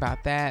information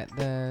about that.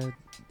 The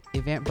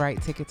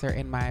Eventbrite tickets are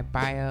in my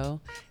bio.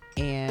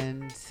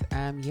 And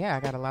I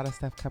got a lot of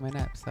stuff coming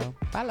up. So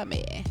follow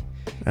me.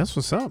 That's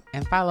what's up.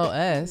 And follow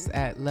us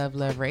at Luv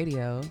Luv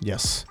Radio.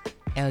 Yes.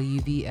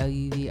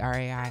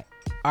 LUVLUVRADIO,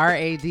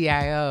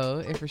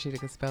 if Rashida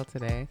could spell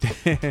today.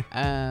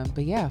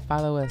 But yeah,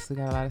 follow us. We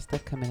got a lot of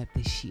stuff coming up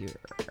this year.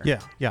 Yeah.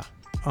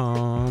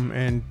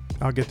 And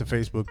I'll get the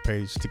Facebook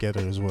page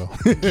together as well.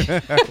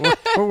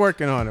 we're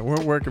working on it.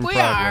 We're working We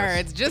progress. are.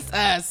 It's just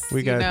us.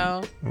 We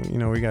got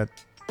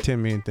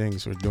 10 million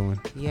things we're doing.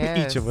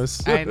 Yes, Each of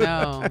us. I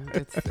know.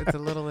 It's a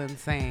little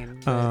insane.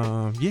 So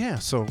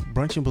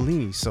brunch and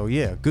Bellini. So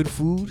yeah, good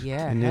food.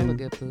 Yeah, and hella then,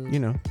 good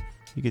food.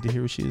 You get to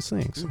hear Rashida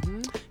sings.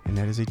 Mm-hmm. And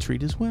that is a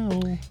treat as well.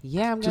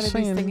 Yeah, I'm going Just to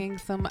be saying. singing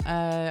some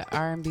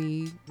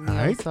R&B,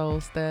 Alright. soul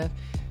stuff.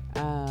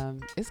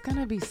 It's going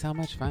to be so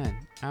much fun.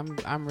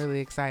 I'm really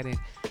excited.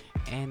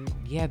 And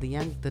yeah,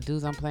 the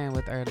dudes I'm playing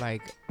with are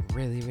like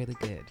really, really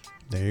good.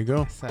 There you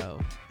go. So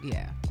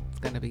yeah, it's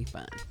going to be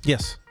fun.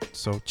 Yes.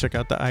 So check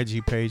out the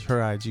IG page,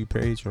 her IG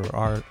page, or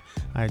our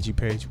IG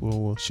page. We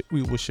will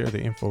share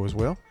the info as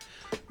well.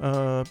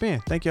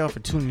 Man, thank y'all for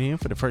tuning in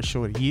for the first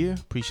show of the year.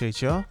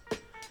 Appreciate y'all.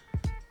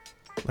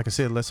 Like I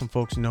said, let some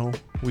folks know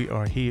we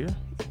are here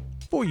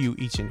for you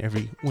each and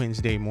every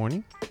Wednesday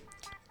morning.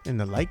 And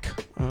the like.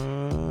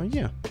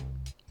 I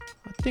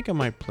think I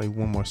might play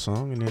one more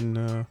song, and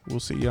then we'll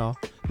see y'all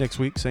next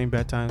week. Same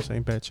bad time,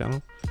 same bad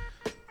channel.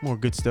 More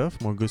good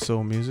stuff, more good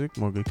soul music,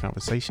 more good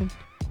conversation.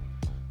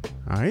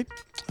 All right.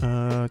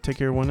 Take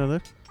care of one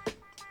another,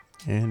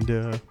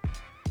 and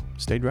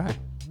stay dry.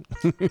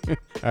 All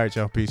right,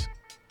 y'all. Peace.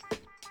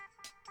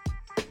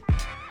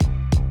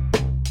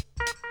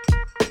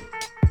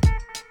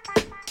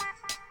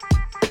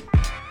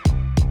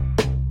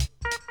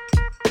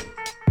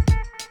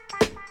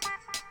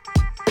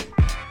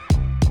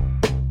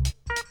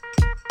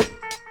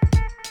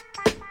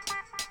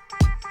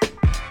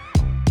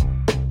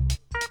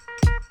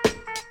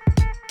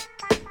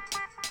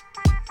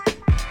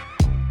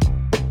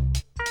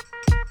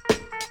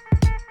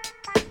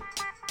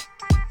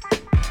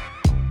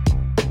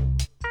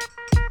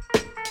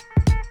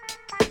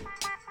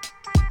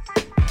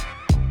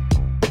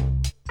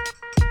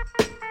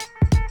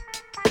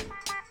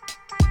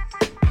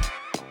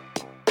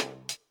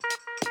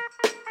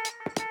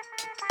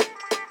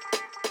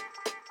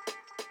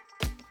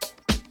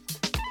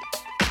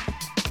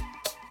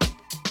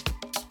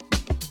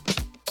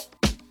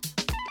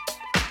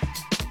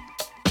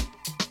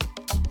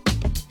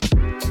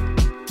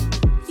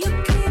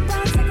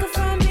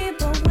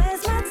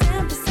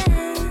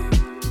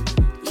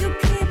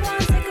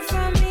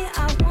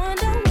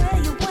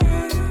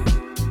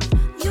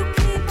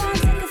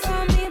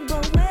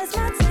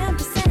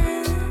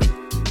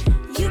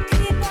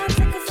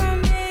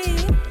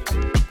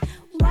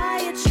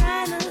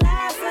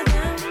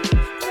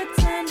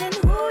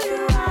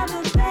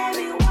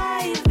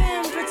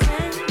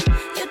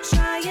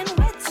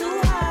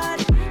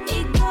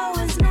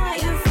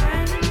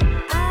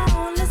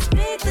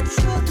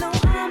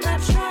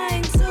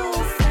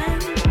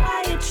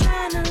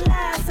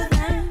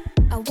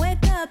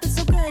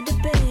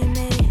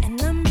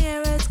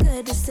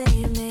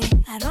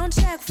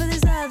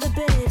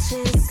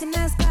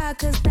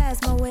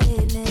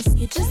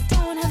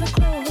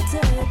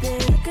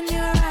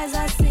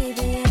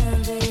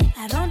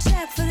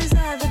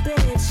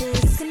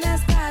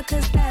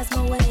 Cause that's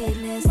my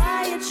witness.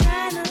 Why you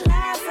tryna